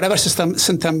 Whatever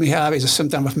symptom we have is a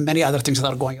symptom of many other things that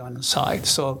are going on inside.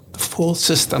 So the full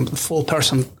system, the full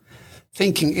person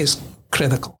thinking is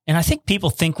critical. And I think people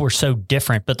think we're so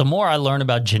different, but the more I learn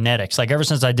about genetics, like ever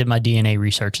since I did my DNA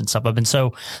research and stuff, I've been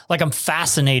I'm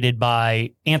fascinated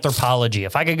by anthropology.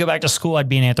 If I could go back to school, I'd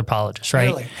be an anthropologist, right?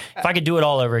 Really? If I could do it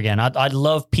all over again, I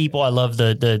love people. I love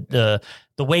the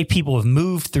way people have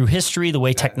moved through history, the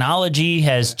way technology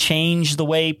has changed the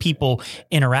way people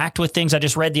interact with things. I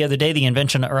just read the other day,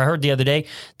 I heard the other day,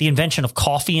 the invention of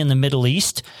coffee in the Middle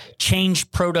East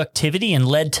changed productivity and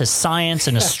led to science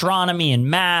and astronomy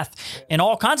and math and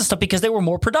all kinds of stuff because they were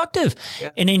more productive. Yeah.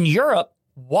 And in Europe,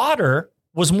 water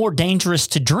was more dangerous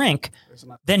to drink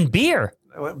than beer.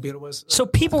 So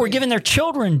people were giving their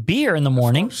children beer in the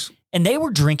morning and they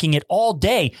were drinking it all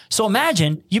day. So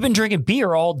imagine you've been drinking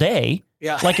beer all day.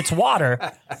 Yeah. Like it's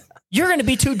water, you're going to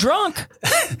be too drunk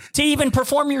to even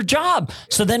perform your job.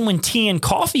 So then when tea and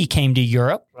coffee came to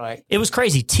Europe, it was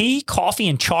crazy. Tea, coffee,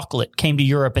 and chocolate came to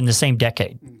Europe in the same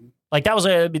decade. Mm-hmm. Like that was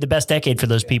be the best decade for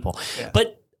those people. Yeah.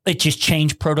 But it just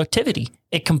changed productivity.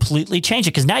 It completely changed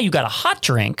it because now you got a hot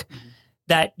drink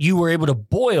that you were able to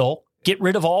boil, get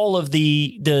rid of all of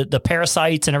the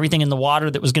parasites and everything in the water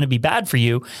that was going to be bad for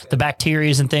you, the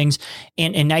bacteria and things.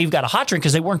 And now you've got a hot drink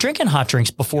because they weren't drinking hot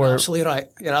drinks before. You're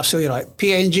absolutely right.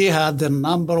 P&G had the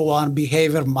 #1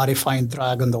 behavior modifying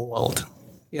drug in the world.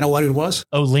 You know what it was?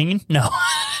 Olean? No.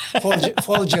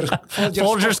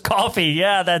 Folgers coffee.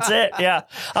 Yeah, that's it. Yeah.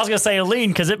 I was going to say Olean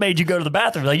because it made you go to the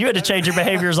bathroom. Like you had to change your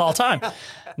behaviors all the time.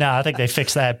 No, I think they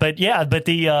fixed that. But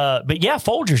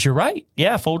Folgers, you're right.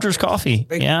 Yeah, Folgers coffee.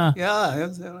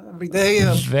 Every day.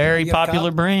 Very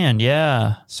popular brand.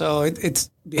 Yeah. So it's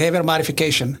behavior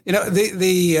modification. You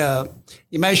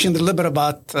mentioned a little bit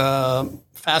about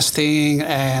fasting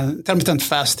and intermittent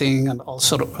fasting and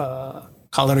also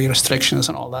calorie restrictions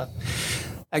and all that.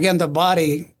 Again, the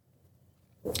body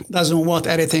doesn't want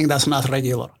anything that's not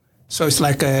regular. So it's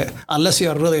like unless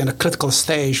you're really in a critical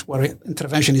stage where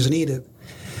intervention is needed,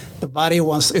 the body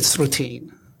wants its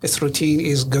routine. Its routine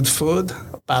is good food,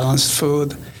 balanced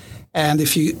food. And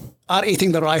if you are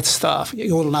eating the right stuff,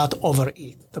 you will not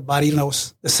overeat. The body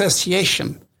knows the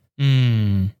satiation.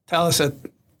 Tells it,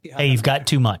 you've got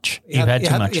too much. You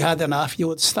had enough, you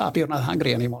would stop. You're not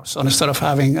hungry anymore. So instead of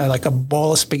having like a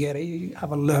bowl of spaghetti, you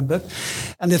have a little bit.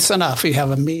 And it's enough. You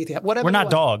have a meat, whatever. We're not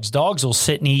dogs. Dogs will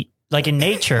sit and eat. Like in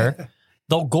nature,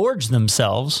 they'll gorge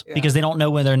themselves because they don't know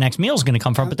where their next meal is going to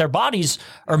come from. But their bodies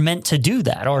are meant to do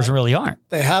that. Ours really aren't.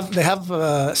 They have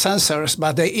sensors,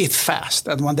 but they eat fast.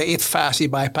 And when they eat fast, you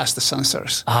bypass the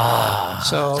sensors.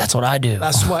 So that's what I do.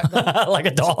 That's what like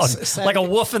a dog, like a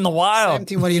wolf in the wild. Same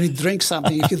thing when you drink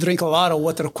something. If you drink a lot of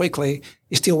water quickly,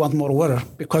 you still want more water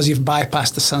because you've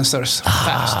bypassed the sensors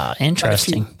fast.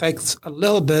 Interesting. But if you take a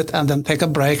little bit and then take a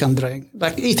break and drink,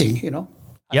 like eating,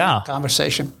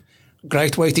 conversation.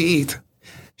 Great way to eat.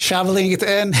 Shoveling it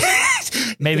in.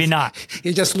 Maybe not.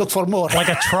 You just look for more. Like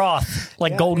a trough,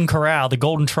 like Golden Corral, the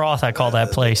Golden Trough, I call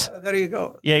that place. There you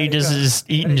go. Yeah, you just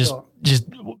eating just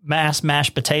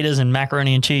mashed potatoes and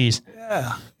macaroni and cheese.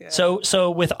 Yeah. So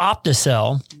with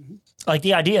OptiCell, like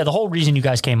the idea, the whole reason you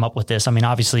guys came up with this, I mean,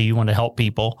 obviously you want to help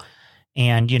people.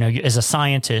 And, as a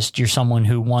scientist, you're someone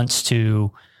who wants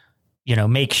to,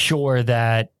 make sure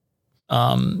that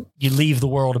you leave the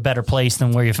world a better place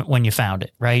than when you found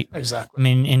it, right? Exactly. I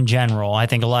mean, in general, I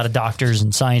think a lot of doctors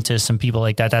and scientists and people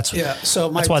like that, that's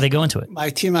why they go into it. My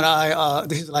team and I,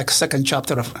 this is like second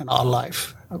chapter in our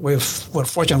life. We're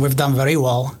fortunate. We've done very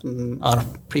well in our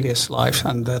previous life.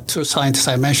 And the two scientists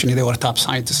I mentioned, they were top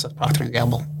scientists at Procter &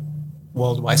 Gamble,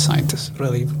 worldwide scientists,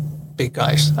 really big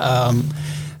guys.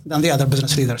 Then the other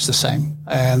business leaders, the same.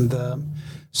 And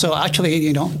so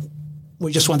actually,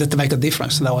 we just wanted to make a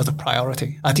difference. That was the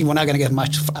priority. I think we're not going to get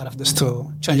much out of this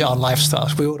to change our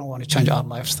lifestyles. We wouldn't want to change our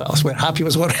lifestyles. We're happy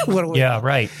with where we're at.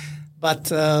 Right. But,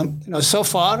 so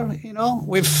far,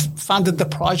 we've funded the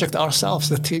project ourselves.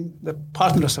 The team, the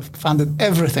partners have funded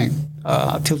everything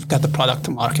till we got the product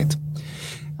to market.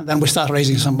 And then we start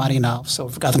raising some money now. So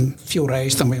we've gotten a few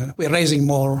raised, and we're raising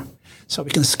more so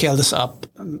we can scale this up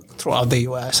throughout the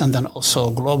U.S. and then also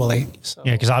globally. So.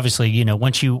 Yeah, because obviously,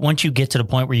 once you get to the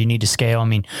point where you need to scale, I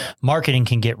mean, marketing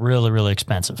can get really, really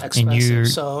expensive.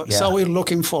 So we're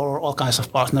looking for all kinds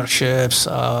of partnerships,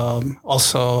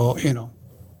 also,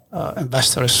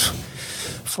 investors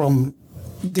from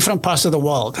different parts of the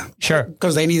world. Sure.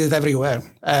 Because they need it everywhere,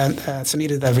 and it's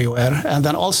needed everywhere. And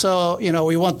then also,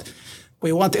 we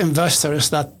want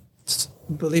investors that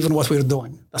believe in what we're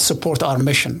doing, that support our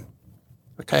mission.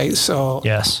 Okay, so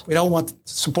yes, we don't want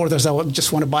supporters that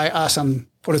just want to buy us and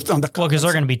put it on the. Well, because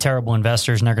they're going to be terrible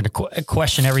investors, and they're going to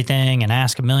question everything and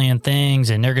ask a million things,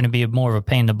 and they're going to be more of a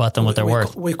pain in the butt than what they're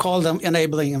worth. We call them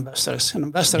enabling investors, and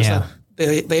investors that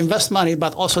they invest money,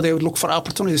 but also they would look for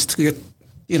opportunities to get,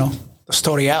 the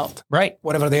story out, right?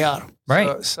 Whatever they are,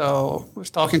 right. So we're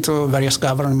talking to various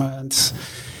governments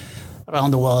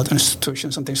around the world,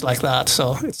 institutions, and things like that.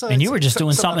 So you were just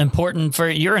doing something important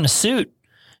you're in a suit.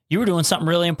 You were doing something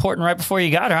really important right before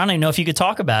you got her. I don't even know if you could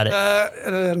talk about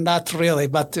it. Not really,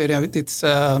 but it's.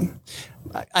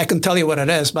 I can tell you what it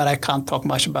is, but I can't talk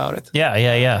much about it.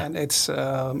 Yeah. And it's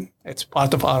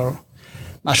part of our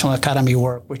National Academy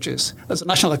work, which is the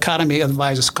National Academy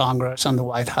advises Congress and the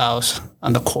White House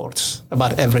and the courts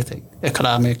about everything: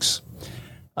 economics,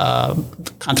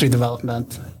 country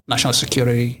development, national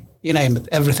security, you name it,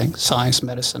 everything, science,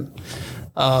 medicine.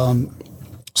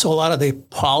 So a lot of the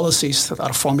policies that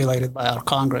are formulated by our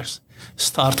Congress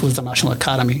start with the National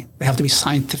Academy. They have to be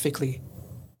scientifically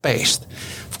based.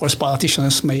 Of course,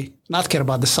 politicians may not care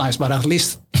about the science, but at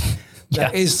least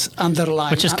there is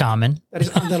underlying... Which is common. There is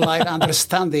underlying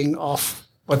understanding of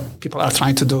what people are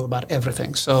trying to do about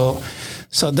everything. So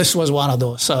this was one of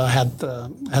those. So I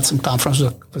had some conference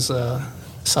with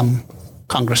some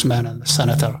congressmen and the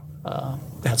senator.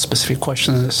 They had specific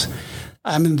questions.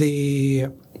 I'm in the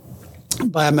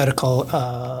biomedical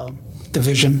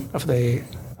division of the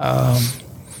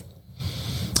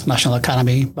National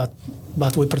Academy, but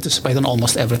we participate in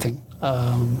almost everything.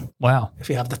 Wow! If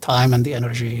you have the time and the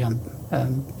energy,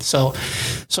 and so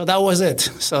that was it.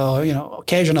 So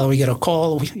occasionally we get a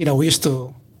call. We used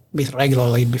to meet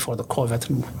regularly before the COVID,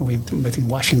 and we met in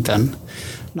Washington.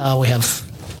 Now we have,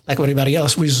 like everybody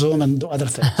else, we Zoom and do other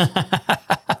things.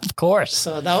 Of course.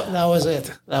 So that was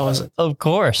it. Of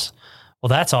course. Well,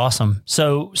 that's awesome.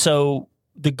 So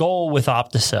the goal with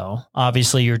OptiCell,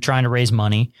 obviously you're trying to raise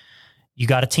money. You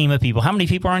got a team of people. How many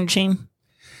people are on your team?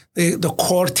 The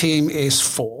core team is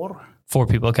 4. 4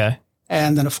 people, okay.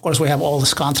 And then, of course, we have all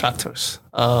these contractors,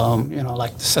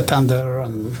 like Setender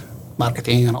and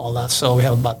marketing and all that. So we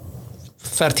have about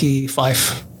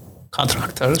 35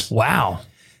 contractors. Wow.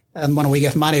 And when we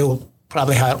get money, we'll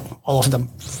probably hire all of them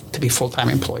to be full-time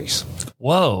employees.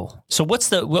 Whoa. So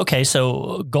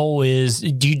so goal is,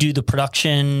 do you do the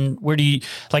production? Where do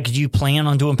you plan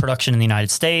on doing production in the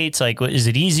United States? Like, is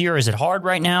it easier? Is it hard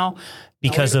right now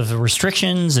because of the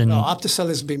restrictions? And OptiCell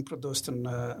is being produced in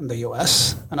the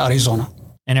U.S. and Arizona.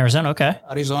 In Arizona, okay.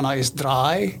 Arizona is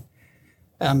dry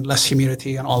and less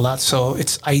humidity and all that. So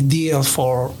it's ideal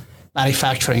for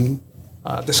manufacturing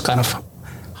this kind of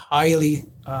highly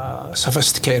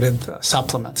sophisticated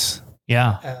supplements.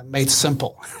 Yeah. Made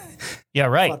simple. Yeah,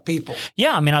 right. For people.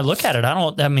 Yeah, I mean, I look at it. I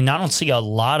don't see a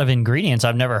lot of ingredients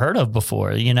I've never heard of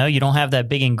before. You don't have that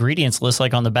big ingredients list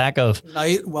like on the back of.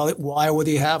 No, well, why would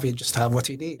you have? You just have what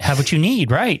you need. Have what you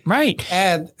need, right?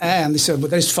 And so, but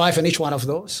there's 5 in each one of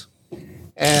those,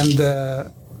 and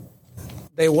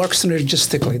they work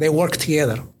synergistically. They work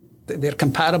together. They're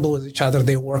compatible with each other.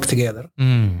 They work together.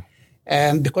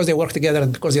 And because they work together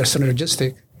and because they're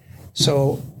synergistic,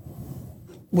 so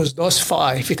with those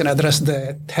 5, you can address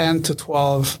the 10 to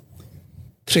 12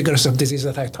 triggers of disease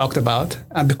that I talked about.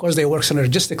 And because they work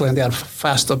synergistically and they are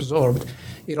fast absorbed,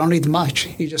 you don't need much.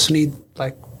 You just need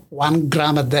like 1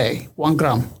 gram a day. 1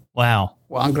 gram. Wow.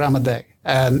 1 gram a day.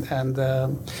 And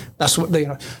that's what they,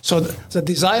 so the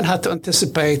design had to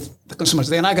anticipate the consumers.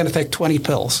 They're not going to take 20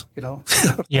 pills,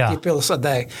 20 pills a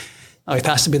day. No, it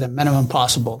has to be the minimum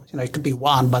possible. It could be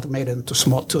 1, but made it into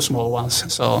two small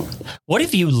ones. So what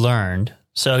have you learned?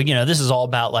 So, this is all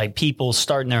about like people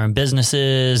starting their own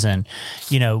businesses and,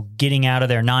 getting out of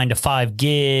their 9-to-5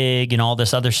 gig and all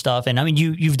this other stuff. And I mean,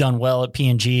 you've done well at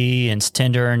P&G and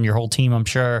Tinder and your whole team, I'm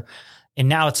sure. And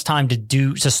now it's time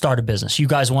to start a business. You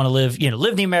guys want to live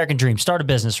the American dream, start a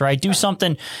business, right? Do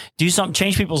something,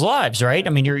 change people's lives, right? I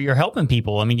mean, you're helping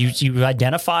people. I mean, you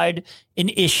identified an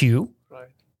issue, right,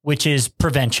 which is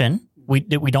prevention. We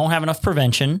don't have enough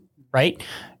prevention, right?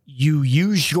 You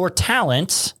use your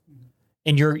talents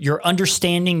and your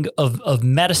understanding of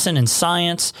medicine and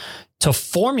science to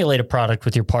formulate a product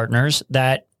with your partners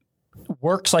that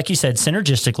works, like you said,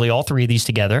 synergistically, all three of these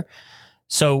together.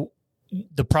 So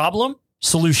the problem,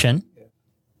 solution,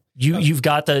 you've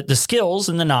got the skills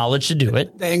and the knowledge to do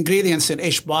it. The ingredients in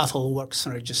each bottle work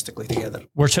synergistically together.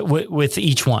 With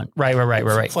each one.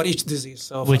 Right. For each disease.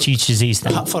 So Which each disease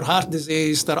thing. For heart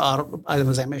disease, there are,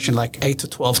 as I mentioned, like 8 to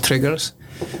 12 triggers.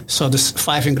 So these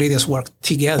 5 ingredients work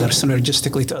together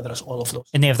synergistically to address all of those.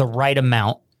 And they have the right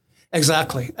amount.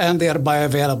 Exactly. And they are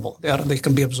bioavailable. They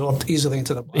can be absorbed easily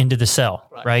into the body. Into the cell,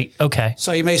 right? Okay.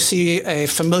 So you may see a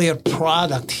familiar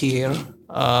product here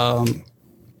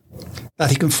that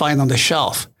you can find on the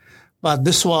shelf. But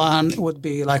this one would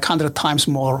be like 100 times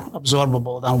more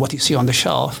absorbable than what you see on the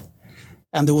shelf.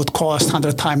 And it would cost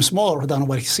 100 times more than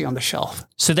what you see on the shelf.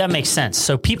 So that makes sense.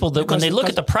 So people, when they look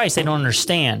at the price, they don't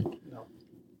understand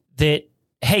that,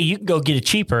 hey, you can go get it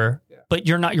cheaper, but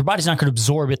your body's not going to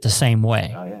absorb it the same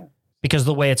way. Oh, yeah. Because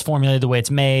the way it's formulated, the way it's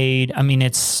made, I mean,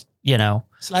 it's,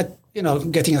 It's like,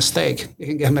 getting a steak. You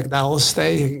can get McDonald's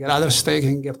steak, you can get other steak, you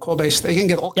can get Kobe steak, you can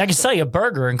get all. Yeah, I can sell you a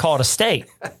burger and call it a steak.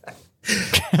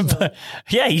 But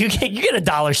yeah, you get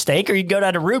 $1 steak, or you can go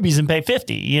down to Ruby's and pay $50,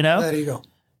 There you go.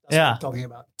 That's what I'm talking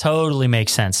about. Totally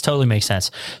makes sense.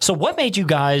 So what made you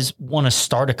guys want to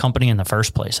start a company in the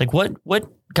first place? Like what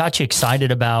got you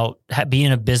excited about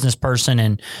being a business person,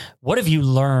 and what have you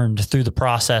learned through the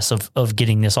process of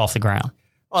getting this off the ground?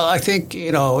 Well, I think,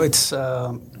 it's, we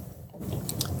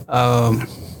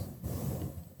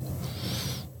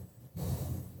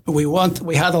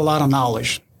had a lot of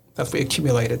knowledge that we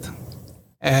accumulated,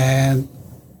 and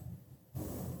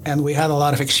we had a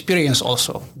lot of experience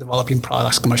also developing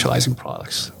products, commercializing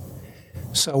products.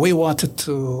 So we wanted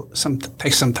to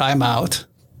take some time out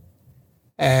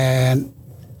and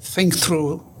think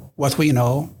through what we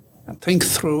know, and think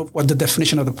through what the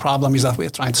definition of the problem is that we're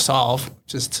trying to solve,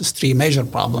 which is just 3 major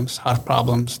problems: heart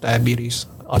problems, diabetes,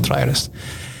 arthritis,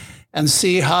 and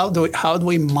see how do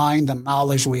we mine the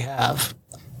knowledge we have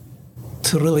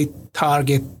to really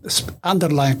target the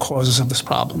underlying causes of these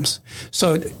problems.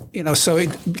 So, so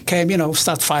it became,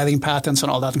 start filing patents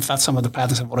and all that. In fact, some of the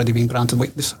patents have already been granted.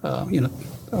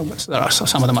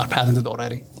 Some of them are patented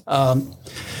already.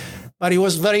 But it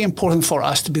was very important for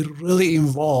us to be really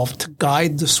involved to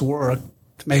guide this work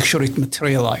to make sure it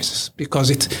materializes, because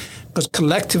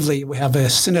collectively we have a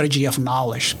synergy of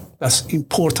knowledge that's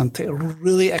important to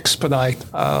really expedite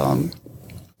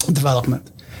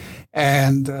development.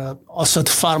 And also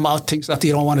to farm out things that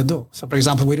you don't want to do. So, for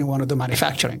example, we didn't want to do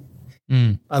manufacturing.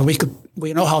 But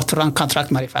we know how to run contract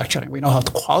manufacturing. We know how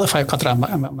to qualify contract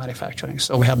manufacturing.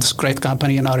 So we have this great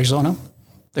company in Arizona.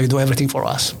 They do everything for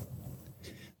us.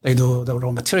 They do the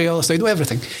raw materials. They do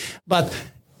everything. But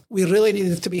we really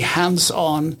needed to be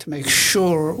hands-on to make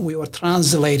sure we were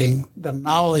translating the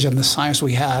knowledge and the science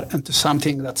we had into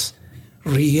something that's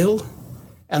real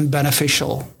and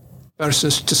beneficial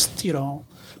versus just,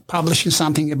 publishing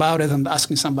something about it and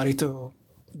asking somebody to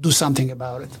do something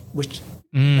about it, which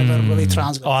never really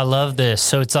translates. Oh, I love this.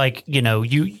 So it's like, you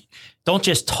don't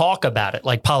just talk about it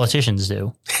like politicians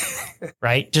do,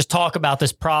 right? Just talk about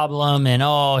this problem and,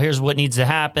 here's what needs to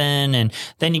happen. And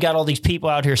then you got all these people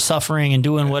out here suffering and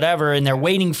doing whatever, and they're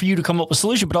waiting for you to come up with a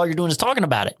solution, but all you're doing is talking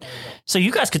about it. So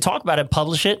you guys could talk about it,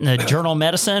 publish it in the Journal of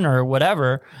Medicine or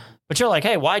whatever, but you're like,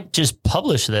 hey, why just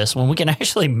publish this when we can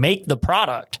actually make the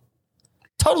product?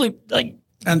 Totally, boom,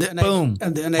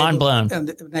 mind blown. And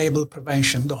enable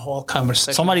prevention, the whole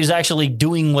conversation. Somebody's actually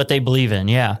doing what they believe in,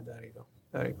 yeah. There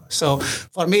you go. So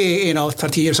for me,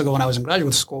 30 years ago when I was in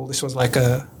graduate school, this was like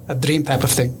a dream type of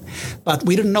thing. But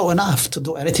we didn't know enough to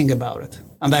do anything about it.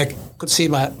 And I could see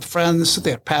my friends,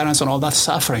 their parents and all that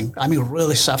suffering. I mean,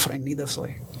 really suffering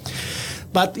needlessly.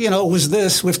 But, with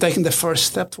this, we've taken the first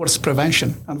step towards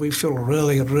prevention, and we feel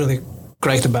really, really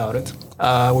great about it.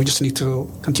 We just need to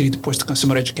continue to push the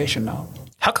consumer education now.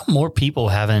 How come more people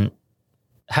haven't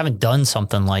haven't done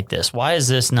something like this. Why is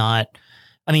this not,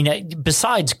 I mean,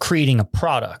 besides creating a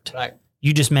product, right?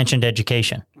 You just mentioned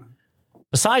education.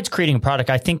 Besides creating a product,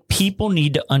 I think people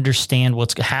need to understand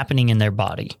what's happening in their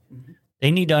body.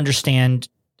 They need to understand,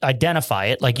 identify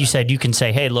it. Like you said, you can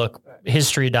say, hey, look,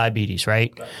 history of diabetes,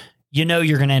 right? You know,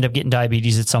 you're going to end up getting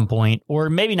diabetes at some point, or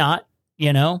maybe not,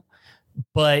 you know,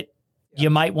 but you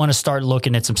might want to start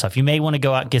looking at some stuff. You may want to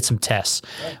go out and get some tests.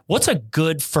 What's a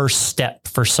good first step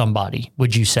for somebody,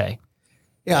 would you say?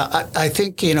 Yeah, I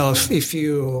think, you know, if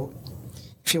you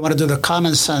want to do the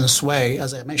common sense way,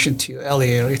 as I mentioned to you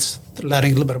earlier, it's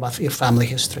learning a little bit about your family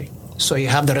history. So you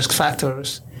have the risk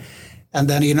factors, and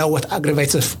then you know what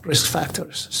aggravates the risk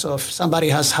factors. So if somebody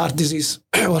has heart disease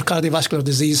or cardiovascular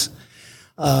disease,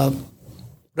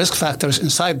 risk factors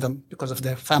inside them because of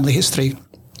their family history,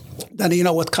 then you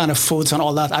know what kind of foods and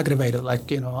all that aggravated, like,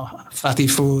 you know, fatty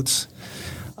foods,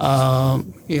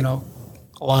 you know,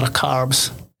 a lot of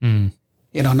carbs,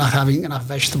 you know, not having enough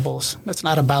vegetables. It's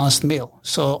not a balanced meal.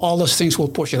 So all those things will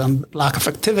push it, and lack of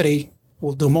activity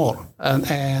will do more.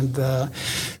 And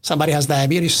somebody has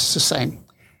diabetes, it's the same.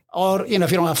 Or, you know,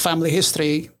 if you don't have family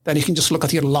history, then you can just look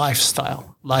at your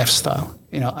lifestyle.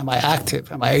 You know, am I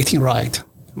active? Am I eating right?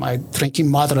 Am I drinking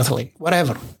moderately?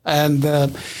 Whatever. And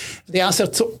the answer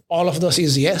to all of those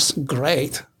is yes,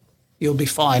 great. You'll be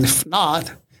fine. If not,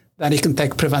 then you can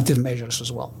take preventive measures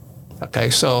as well. Okay,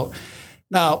 so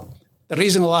now the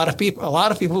reason a lot of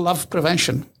people love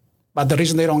prevention, but the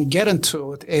reason they don't get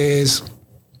into it is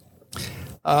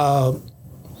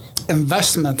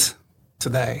investment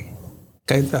today.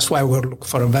 Okay, that's why we're looking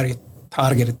for a very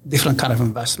targeted, different kind of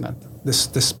investment.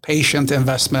 This patient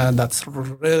investment that's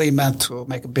really meant to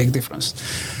make a big difference.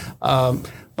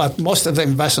 But most of the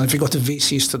investment, if you go to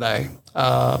VCs today,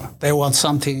 they want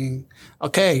something.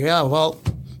 Okay, yeah, well,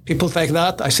 people take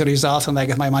that, I see results, and I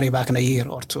get my money back in a year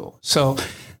or two. So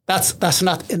that's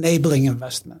not enabling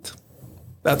investment.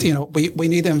 That, you know, we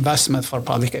need investment for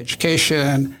public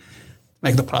education,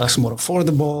 make the products more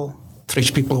affordable,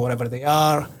 reach people wherever they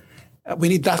are. We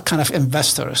need that kind of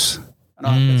investors, you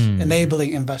know,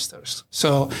 enabling investors.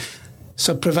 So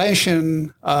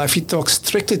prevention, if you talk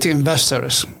strictly to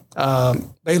investors,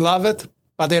 they love it,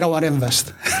 but they don't want to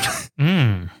invest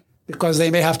because they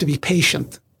may have to be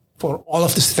patient for all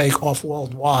of this to take off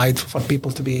worldwide for people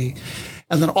to be.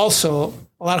 And then also,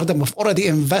 a lot of them have already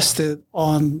invested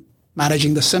on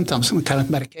managing the symptoms and current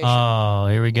medication. Oh,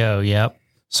 here we go. Yep.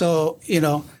 So, you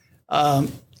know,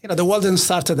 the world didn't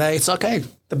start today. It's okay.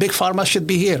 The big pharma should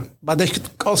be here, but they could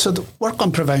also work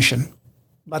on prevention.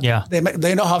 But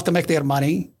they know how to make their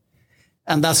money,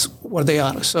 and that's where they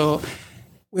are. So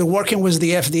we're working with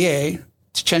the FDA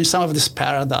to change some of these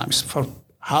paradigms for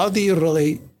how do you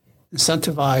really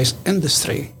incentivize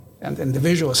industry and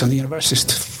individuals and the universities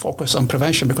to focus on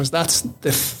prevention, because that's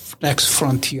the next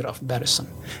frontier of medicine.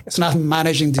 It's not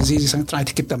managing diseases and trying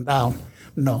to keep them down.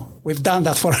 No, we've done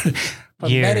that for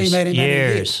years, many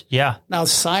years. Yeah. Now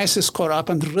science is caught up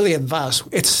and really advanced.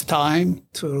 It's time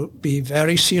to be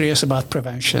very serious about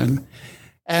prevention,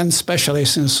 and especially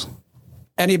since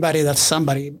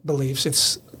somebody believes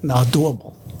it's not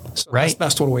doable. So right.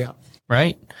 That's where we are.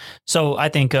 Right. So I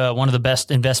think one of the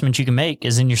best investments you can make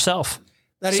is in yourself.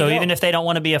 So even if they don't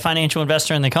want to be a financial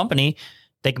investor in the company,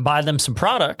 they can buy them some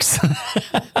products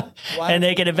and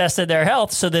they can invest in their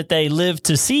health so that they live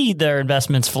to see their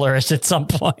investments flourish at some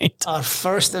point. Our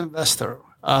first investor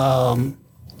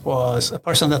was a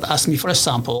person that asked me for a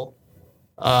sample.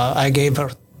 I gave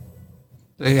her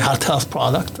the heart health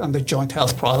product and the joint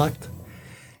health product.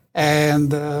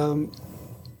 And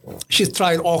she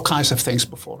tried all kinds of things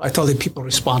before. I told you people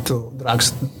respond to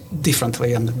drugs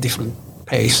differently and at different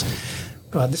pace.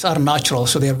 But these are natural,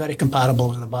 so they are very compatible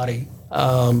with the body.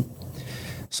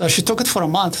 So she took it for a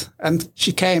month, and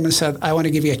she came and said, I want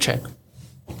to give you a check.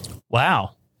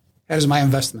 Wow. Here's my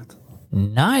investment.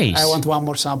 Nice. I want one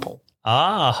more sample.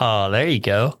 Ah, there you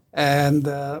go. And,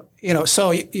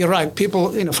 so you're right.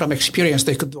 People, from experience,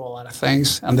 they could do a lot of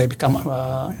things, and they become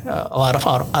a lot of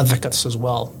our advocates as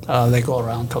well. They go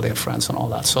around, tell their friends and all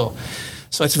that. So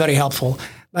it's very helpful.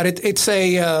 But it's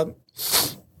a...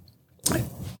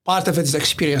 part of it is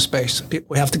experience-based.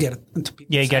 We have to get it into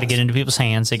people's hands. Yeah, you got to get into people's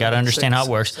hands. They got to understand how it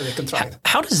works. So they can try it.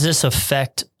 How does this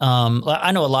affect,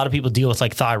 I know a lot of people deal with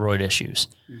like thyroid issues.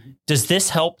 Mm-hmm. Does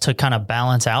this help to kind of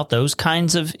balance out those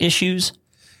kinds of issues?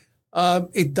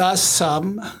 It does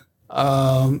some.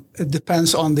 It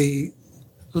depends on the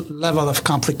level of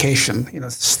complication,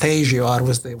 stage you are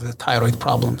with the thyroid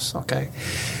problems, okay?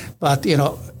 But,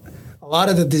 a lot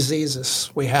of the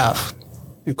diseases we have,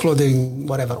 including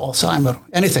whatever, Alzheimer,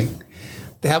 anything,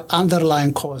 they have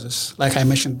underlying causes, like I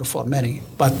mentioned before, many.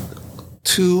 But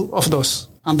two of those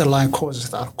underlying causes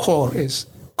that are core is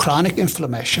chronic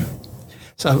inflammation.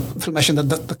 So inflammation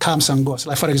that comes and goes.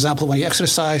 Like, for example, when you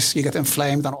exercise, you get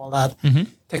inflamed and all that. Mm-hmm.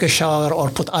 Take a shower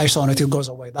or put ice on it, it goes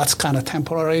away. That's kind of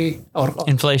temporary or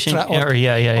inflation or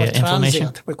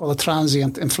inflammation. We call it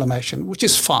transient inflammation, which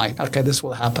is fine. Okay, this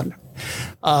will happen.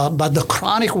 But the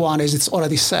chronic one is, it's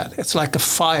already set. It's like a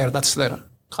fire that's there,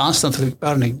 constantly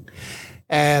burning.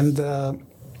 And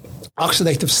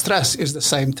oxidative stress is the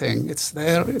same thing. It's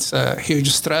there. It's a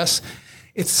huge stress.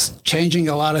 It's changing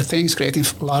a lot of things, creating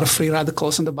a lot of free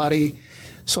radicals in the body.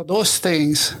 So those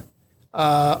things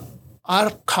are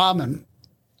common.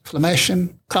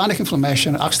 Inflammation, chronic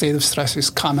inflammation, oxidative stress is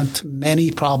common to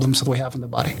many problems that we have in the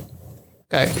body.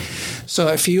 Okay, so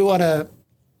if you want to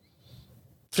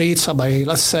treat somebody,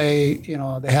 let's say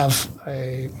they have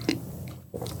a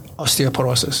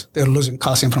osteoporosis, they're losing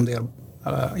calcium from their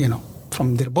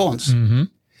from their bones. Mm-hmm.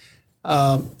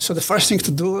 So the first thing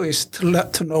to do is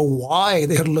to know why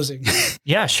they're losing.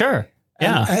 Yeah, sure.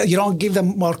 Yeah. And, you don't give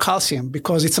them more calcium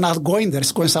because it's not going there.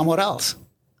 It's going somewhere else.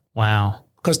 Wow.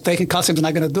 Because taking calcium is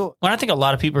not going to do it. Well, I think a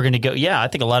lot of people are going to go, I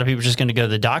think a lot of people are just going to go to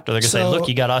the doctor. They're going to say, look,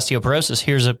 you got osteoporosis.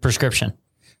 Here's a prescription.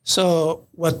 So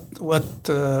what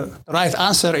the right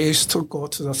answer is to go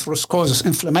to the root causes: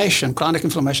 inflammation, chronic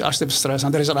inflammation, oxidative stress,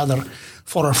 and there is another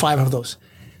 4 or 5 of those.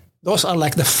 Those are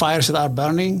like the fires that are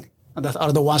burning, and that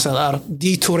are the ones that are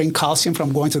detouring calcium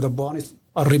from going to the bone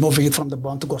or removing it from the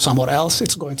bone to go somewhere else.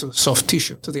 It's going to soft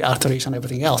tissue, to the arteries and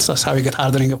everything else. That's how you get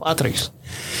hardening of arteries.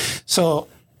 So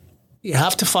you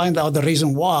have to find out the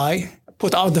reason why,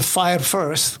 put out the fire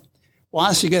first.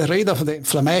 Once you get rid of the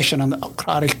inflammation and the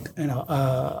chronic,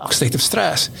 oxidative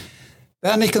stress,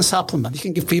 then you can supplement. You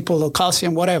can give people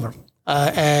calcium, whatever.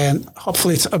 And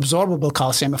hopefully it's absorbable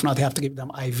calcium. If not, you have to give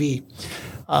them IV.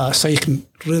 So you can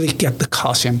really get the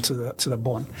calcium to the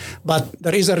bone. But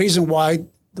there is a reason why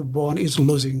the bone is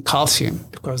losing calcium,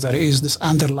 because there is this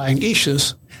underlying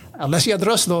issues. Unless you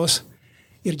address those,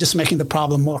 you're just making the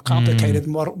problem more complicated,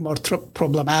 more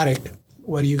problematic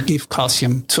when you give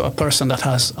calcium to a person that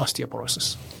has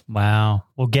osteoporosis. Wow.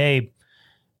 Well, Gabe,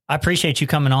 I appreciate you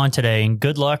coming on today, and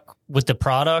good luck with the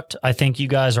product. I think you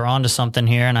guys are onto something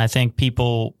here, and I think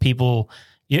people,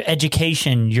 your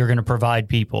education you're going to provide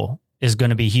people is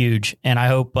going to be huge. And I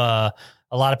hope a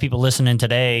lot of people listening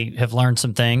today have learned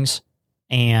some things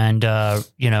and,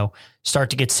 start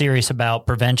to get serious about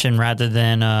prevention rather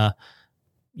than,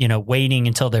 waiting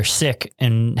until they're sick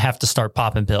and have to start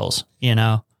popping pills,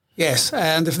 Yes.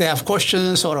 And if they have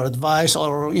questions or advice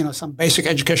or, some basic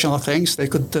educational things, they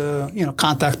could,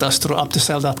 contact us through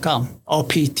opticell.com,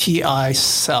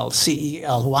 OPTICEL,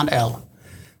 CEL,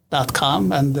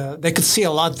 1L.com. And they could see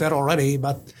a lot there already,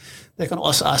 but they can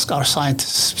also ask our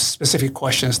scientists specific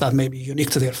questions that may be unique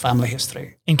to their family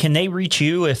history. And can they reach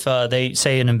you if they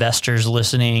say an investor's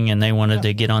listening and they wanted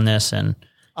to get on this, and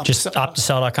just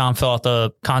opticell.com, fill out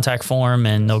the contact form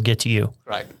and they'll get to you?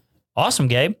 Right. Awesome,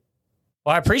 Gabe.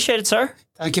 Well, I appreciate it, sir.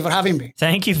 Thank you for having me.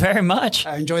 Thank you very much.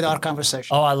 I enjoyed our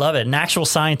conversation. Oh, I love it. An actual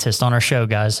scientist on our show,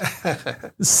 guys.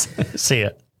 See ya.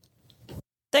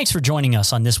 Thanks for joining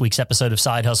us on this week's episode of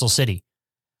Side Hustle City.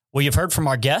 Well, you've heard from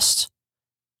our guests.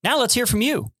 Now let's hear from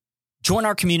you. Join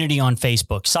our community on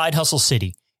Facebook, Side Hustle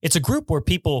City. It's a group where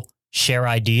people share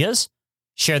ideas,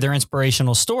 share their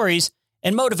inspirational stories,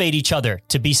 and motivate each other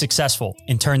to be successful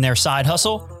and turn their side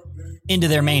hustle into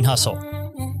their main hustle.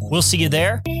 We'll see you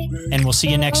there, and we'll see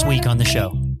you next week on the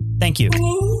show. Thank you.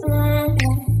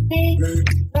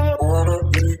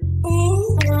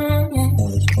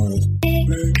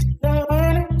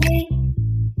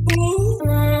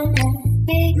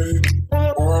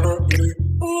 Ooh,